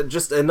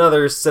just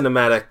another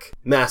cinematic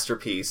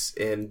masterpiece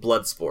in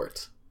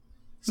Bloodsport,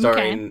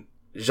 starring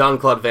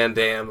Jean-Claude Van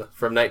Damme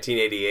from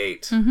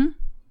 1988.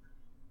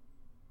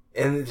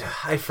 And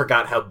I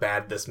forgot how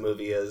bad this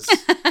movie is.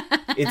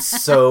 It's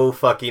so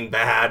fucking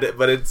bad,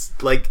 but it's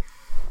like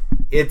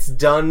it's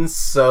done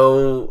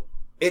so.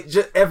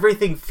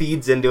 Everything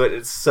feeds into it.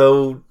 It's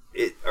so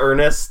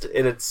earnest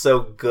and it's so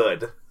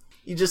good.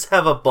 You just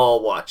have a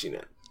ball watching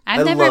it.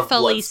 I've never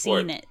fully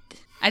seen it.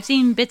 I've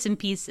seen bits and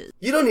pieces.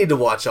 You don't need to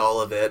watch all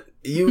of it.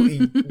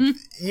 You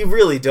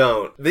really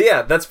don't. But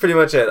yeah, that's pretty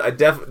much it.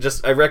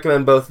 I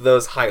recommend both of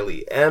those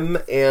highly. M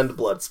and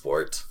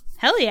Bloodsport.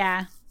 Hell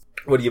yeah.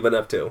 What have you been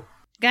up to?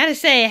 Gotta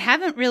say, I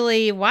haven't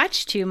really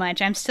watched too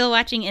much. I'm still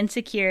watching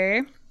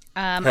Insecure.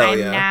 Hell I'm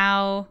yeah.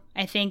 now,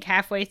 I think,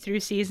 halfway through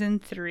season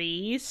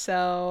 3.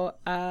 So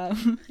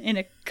in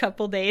a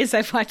couple days,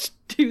 I've watched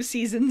 2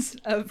 seasons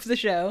of the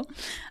show.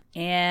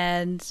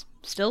 And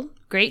still,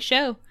 great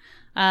show.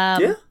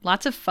 Yeah.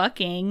 Lots of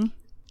fucking.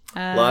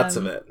 Lots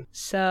of it.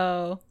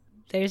 So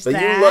there's But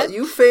that.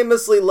 you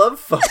famously love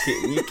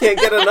fucking. You can't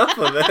get enough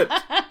of it.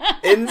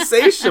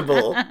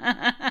 Insatiable.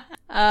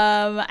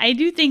 I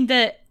do think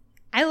that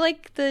I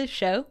like the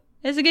show.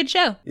 It's a good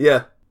show.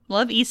 Yeah.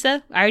 Love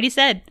Issa. I already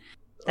said.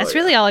 That's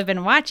really all I've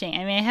been watching.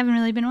 I mean, I haven't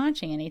really been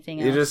watching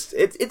anything else.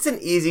 It's an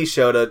easy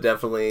show to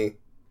definitely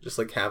just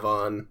like have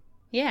on.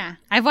 Yeah.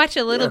 I've watched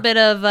a little bit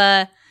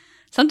of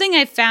something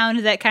I found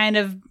that kind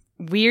of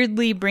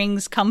weirdly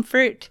brings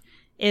comfort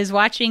is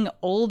watching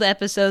old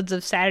episodes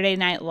of Saturday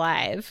Night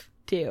Live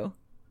too.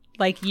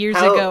 Like years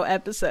ago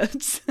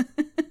episodes.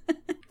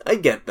 I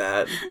get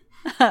that.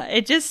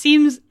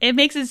 It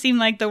makes it seem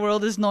like the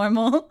world is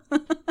normal.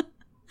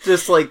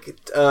 Just like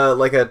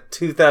a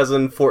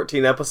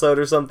 2014 episode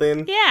or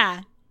something.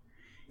 Yeah.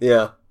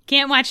 Yeah.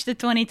 Can't watch the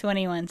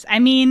 2020 ones. I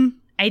mean,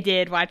 I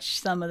did watch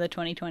some of the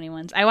 2020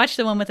 ones. I watched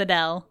the one with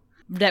Adele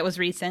that was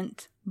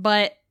recent,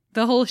 but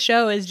the whole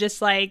show is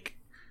just like,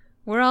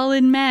 we're all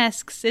in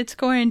masks. It's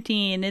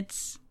quarantine.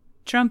 It's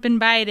Trump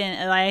and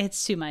Biden. Like,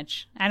 it's too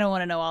much. I don't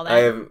want to know all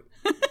that.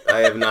 I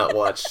have not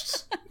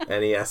watched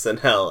any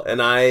SNL,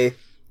 and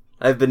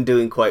I've been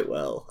doing quite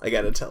well, I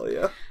gotta tell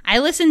you. I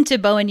listened to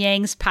Bo and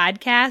Yang's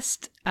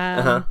podcast,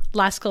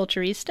 Las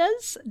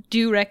Culturistas.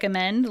 Do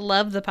recommend.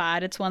 Love the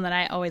pod. It's one that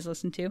I always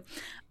listen to.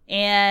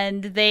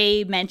 And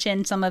they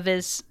mentioned some of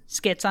his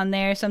skits on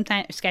there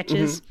sometimes,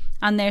 sketches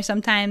on there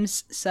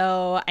sometimes.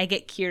 So I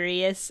get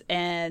curious.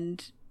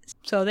 And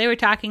so they were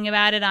talking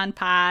about it on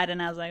pod, and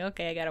I was like,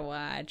 okay, I gotta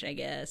watch, I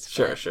guess.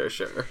 Sure.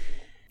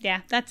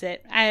 Yeah, that's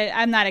it.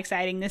 I'm not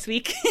exciting this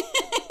week.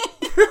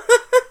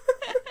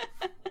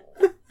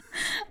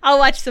 I'll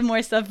watch some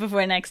more stuff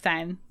before next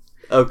time.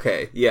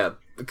 Okay, yeah.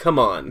 Come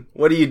on.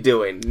 What are you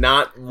doing?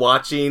 Not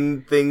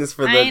watching things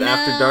for the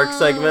After Dark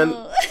segment?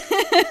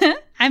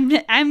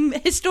 I'm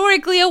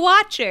historically a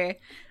watcher.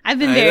 I've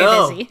been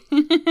very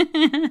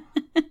busy.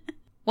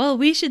 Well,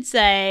 we should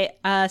say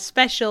a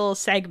special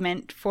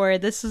segment for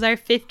this is our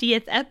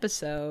 50th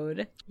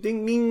episode.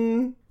 Ding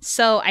ding.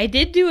 So I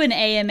did do an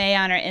AMA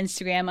on our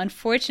Instagram.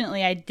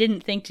 Unfortunately, I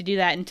didn't think to do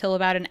that until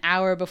about an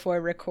hour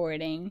before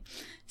recording.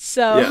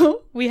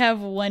 So we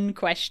have one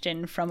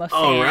question from a fan.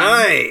 All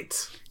right.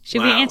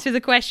 Should we answer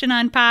the question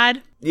on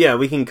pod? Yeah,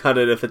 we can cut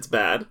it if it's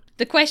bad.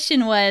 The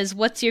question was,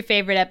 what's your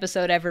favorite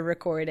episode ever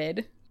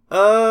recorded?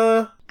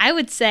 I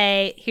would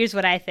say, here's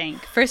what I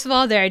think. First of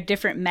all, there are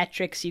different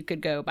metrics you could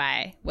go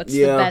by. What's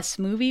the best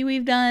movie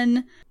we've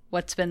done?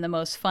 What's been the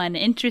most fun,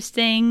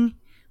 interesting?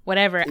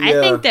 Whatever. I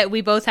think that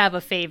we both have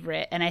a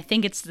favorite, and I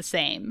think it's the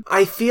same.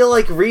 I feel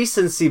like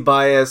recency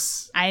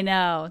bias. I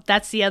know.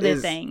 That's the other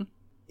thing.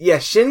 Yeah,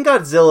 Shin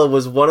Godzilla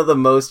was one of the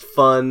most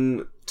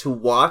fun to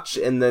watch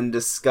and then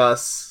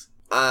discuss.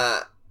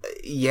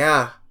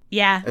 Yeah.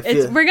 Yeah,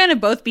 we're going to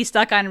both be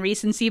stuck on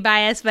recency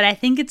bias, but I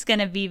think it's going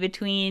to be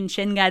between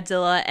Shin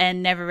Godzilla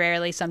and Never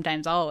Rarely,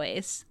 Sometimes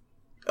Always.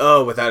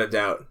 Oh, without a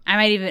doubt.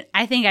 I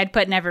think I'd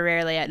put Never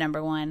Rarely at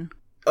number 1.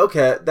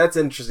 Okay, that's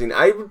interesting.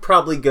 I would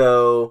probably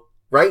go,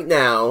 right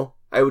now,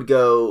 I would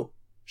go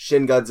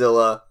Shin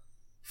Godzilla,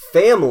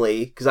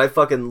 Family, because I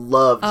fucking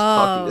loved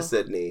talking to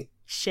Sydney.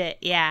 Shit,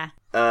 yeah.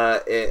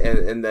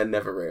 And then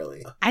Never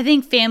Rarely. I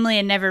think Family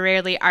and Never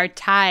Rarely are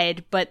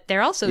tied, but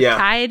they're also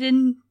tied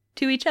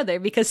to each other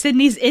because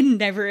Sydney's in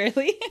Never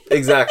Rarely.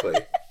 Exactly.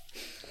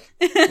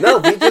 No,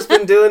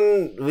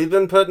 we've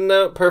been putting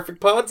out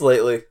perfect pods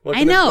lately.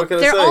 I know,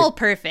 they're all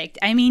perfect.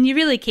 I mean, you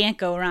really can't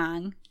go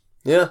wrong.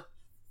 Yeah.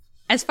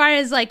 As far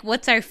as like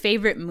what's our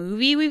favorite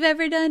movie we've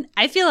ever done,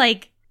 I feel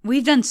like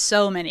we've done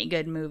so many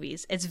good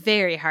movies. It's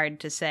very hard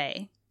to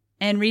say.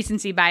 And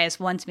recency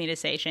bias wants me to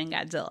say Shin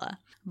Godzilla.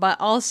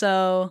 But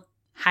also,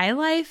 High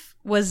Life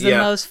was the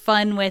most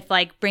fun with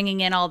like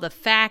bringing in all the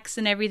facts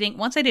and everything.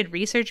 Once I did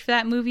research for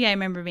that movie, I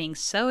remember being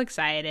so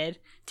excited.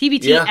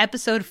 TBT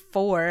episode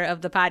 4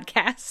 of the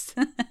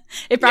podcast.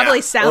 It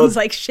probably sounds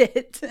like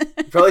shit.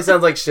 It probably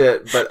sounds like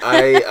shit, but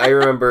I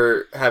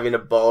remember having a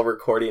ball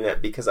recording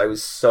it because I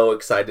was so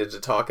excited to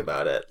talk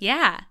about it.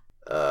 Yeah.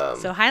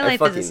 So High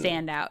Life is a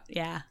standout.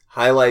 Yeah.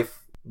 High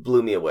Life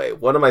blew me away.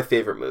 One of my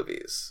favorite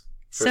movies.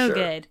 So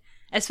good.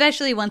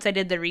 Especially once I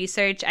did the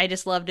research, I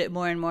just loved it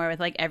more and more with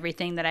like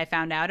everything that I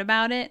found out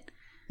about it.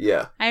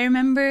 Yeah. I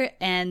remember,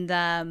 and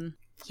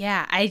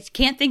I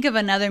can't think of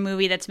another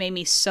movie that's made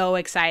me so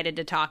excited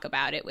to talk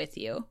about it with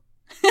you.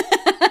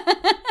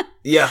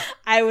 Yeah.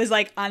 I was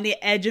like on the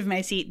edge of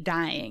my seat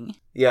dying.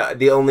 Yeah,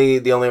 the only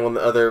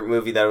other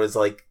movie that was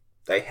like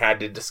I had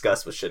to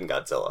discuss was Shin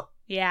Godzilla.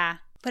 Yeah.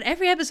 But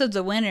every episode's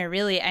a winner,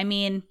 really. I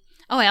mean,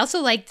 I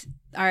also liked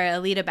our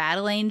Alita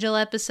Battle Angel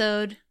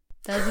episode.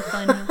 That was a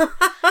fun one.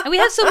 And we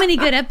have so many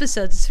good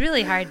episodes, it's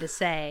really hard to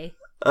say.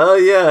 Oh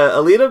yeah,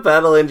 Alita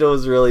Battle Angel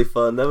was really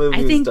fun. That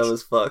movie was dumb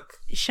as fuck.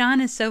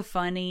 Sean is so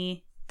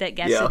funny that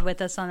guested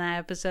with us on that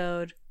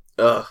episode.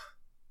 Ugh.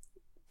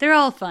 They're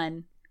all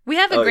fun. We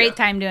have a Oh, great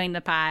yeah. time doing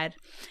the pod.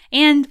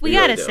 And we We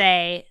gotta really do.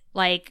 say,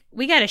 like,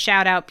 we gotta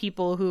shout out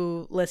people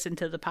who listen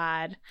to the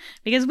pod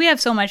because we have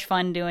so much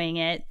fun doing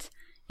it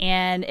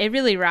and it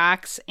really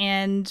rocks.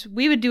 And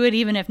we would do it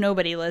even if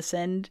nobody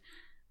listened.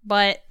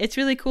 But it's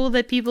really cool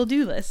that people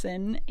do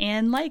listen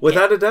and like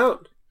Without it. a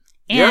doubt.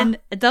 And Yeah.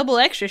 a double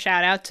extra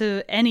shout out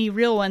to any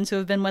real ones who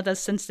have been with us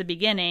since the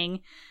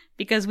beginning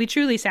because we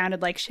truly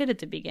sounded like shit at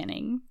the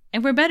beginning.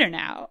 And we're better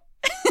now.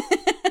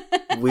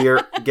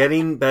 We're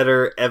getting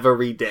better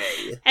every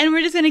day. And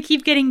we're just going to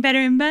keep getting better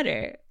and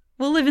better.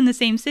 We'll live in the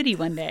same city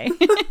one day.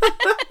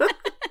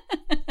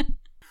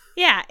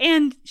 Yeah,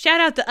 and shout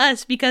out to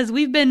us because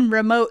we've been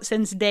remote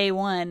since day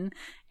one.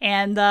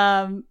 And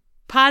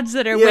pods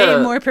that are Yeah.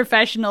 way more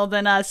professional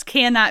than us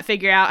cannot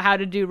figure out how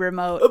to do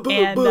remote. We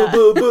And have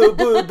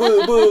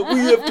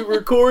to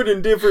record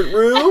in different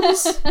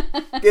rooms.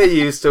 Get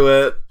used to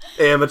it,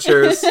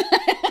 amateurs.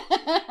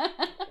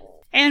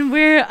 and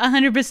we're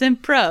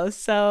 100% pro,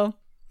 so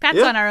pats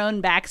Yeah. on our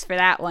own backs for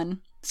that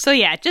one. So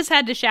yeah, just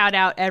had to shout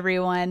out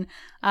everyone.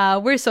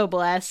 We're so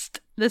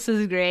blessed. This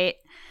is great.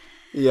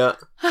 Yeah.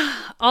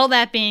 All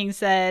that being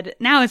said,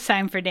 now it's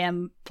time for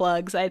damn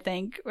plugs, I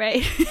think,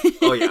 right?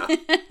 Oh, yeah.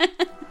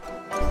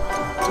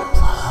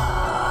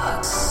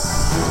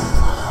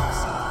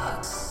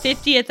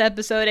 50th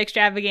episode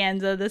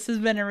extravaganza. This has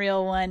been a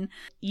real one.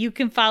 You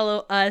can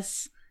follow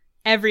us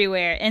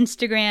everywhere.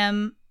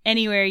 Instagram,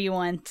 anywhere you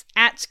want.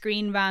 At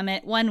Screen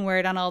Vomit. One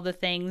word on all the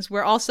things.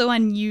 We're also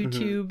on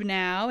YouTube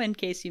now, in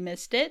case you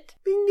missed it.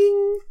 Ding,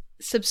 ding.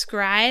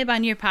 Subscribe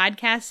on your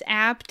podcast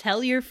app.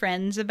 Tell your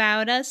friends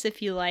about us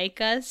if you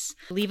like us.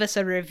 Leave us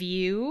a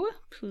review,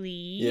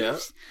 please.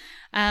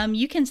 Yeah.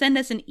 You can send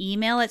us an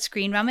email at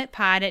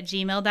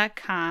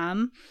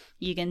screenvomitpod@gmail.com.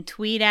 You can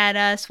tweet at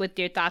us with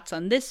your thoughts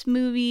on this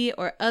movie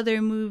or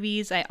other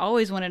movies. I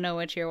always want to know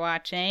what you're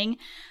watching.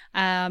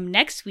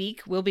 Next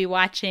week, we'll be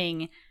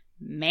watching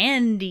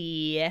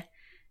Mandy.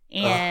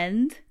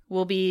 And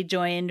we'll be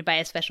joined by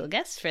a special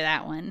guest for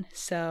that one.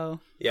 So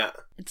Yeah.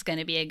 it's going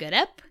to be a good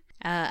ep.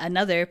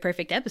 Another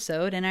perfect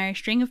episode in our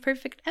string of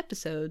perfect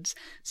episodes.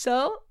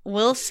 So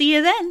we'll see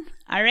you then.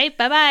 All right.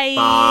 Bye-bye.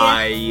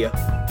 Bye.